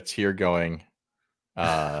get a tear going.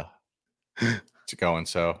 To going.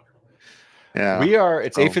 So yeah,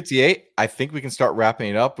 it's 8:58. I think we can start wrapping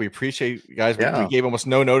it up. We appreciate you guys. We gave almost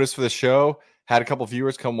no notice for the show. Had a couple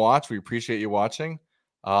viewers come watch. We appreciate you watching.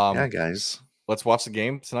 Guys. Let's watch the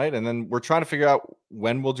game tonight. And then we're trying to figure out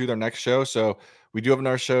when we'll do their next show. So we do have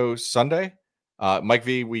another show Sunday. Mike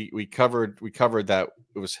V, we covered that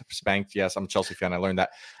it was spanked. Yes, I'm a Chelsea fan. I learned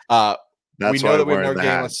that. We know that we have another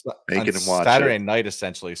game on Saturday night,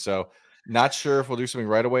 essentially. So not sure if we'll do something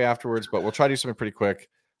right away afterwards, but we'll try to do something pretty quick.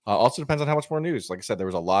 Also depends on how much more news. Like I said, there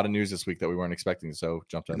was a lot of news this week that we weren't expecting. So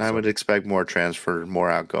jumped in. And I would expect more transfer, more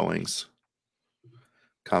outgoings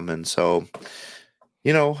coming. So,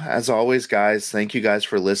 as always, guys, thank you guys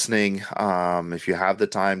for listening. If you have the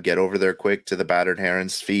time, get over there quick to the Battered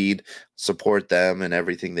Herons feed, support them and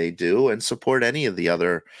everything they do, and support any of the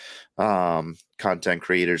other content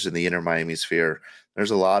creators in the Inter Miami sphere.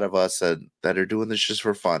 There's a lot of us that are doing this just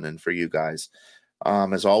for fun and for you guys.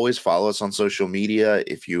 As always, follow us on social media.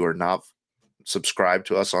 If you are not subscribed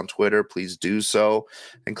to us on Twitter, please do so,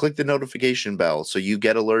 and click the notification bell so you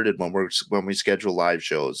get alerted when we schedule live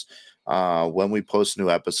shows. when we post new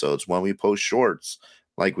episodes, when we post shorts,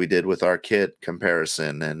 like we did with our kit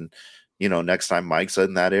comparison. And, next time Mike's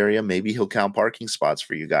in that area, maybe he'll count parking spots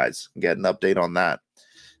for you guys, get an update on that.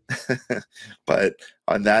 But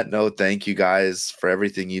on that note, thank you guys for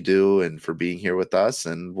everything you do and for being here with us.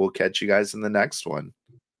 And we'll catch you guys in the next one.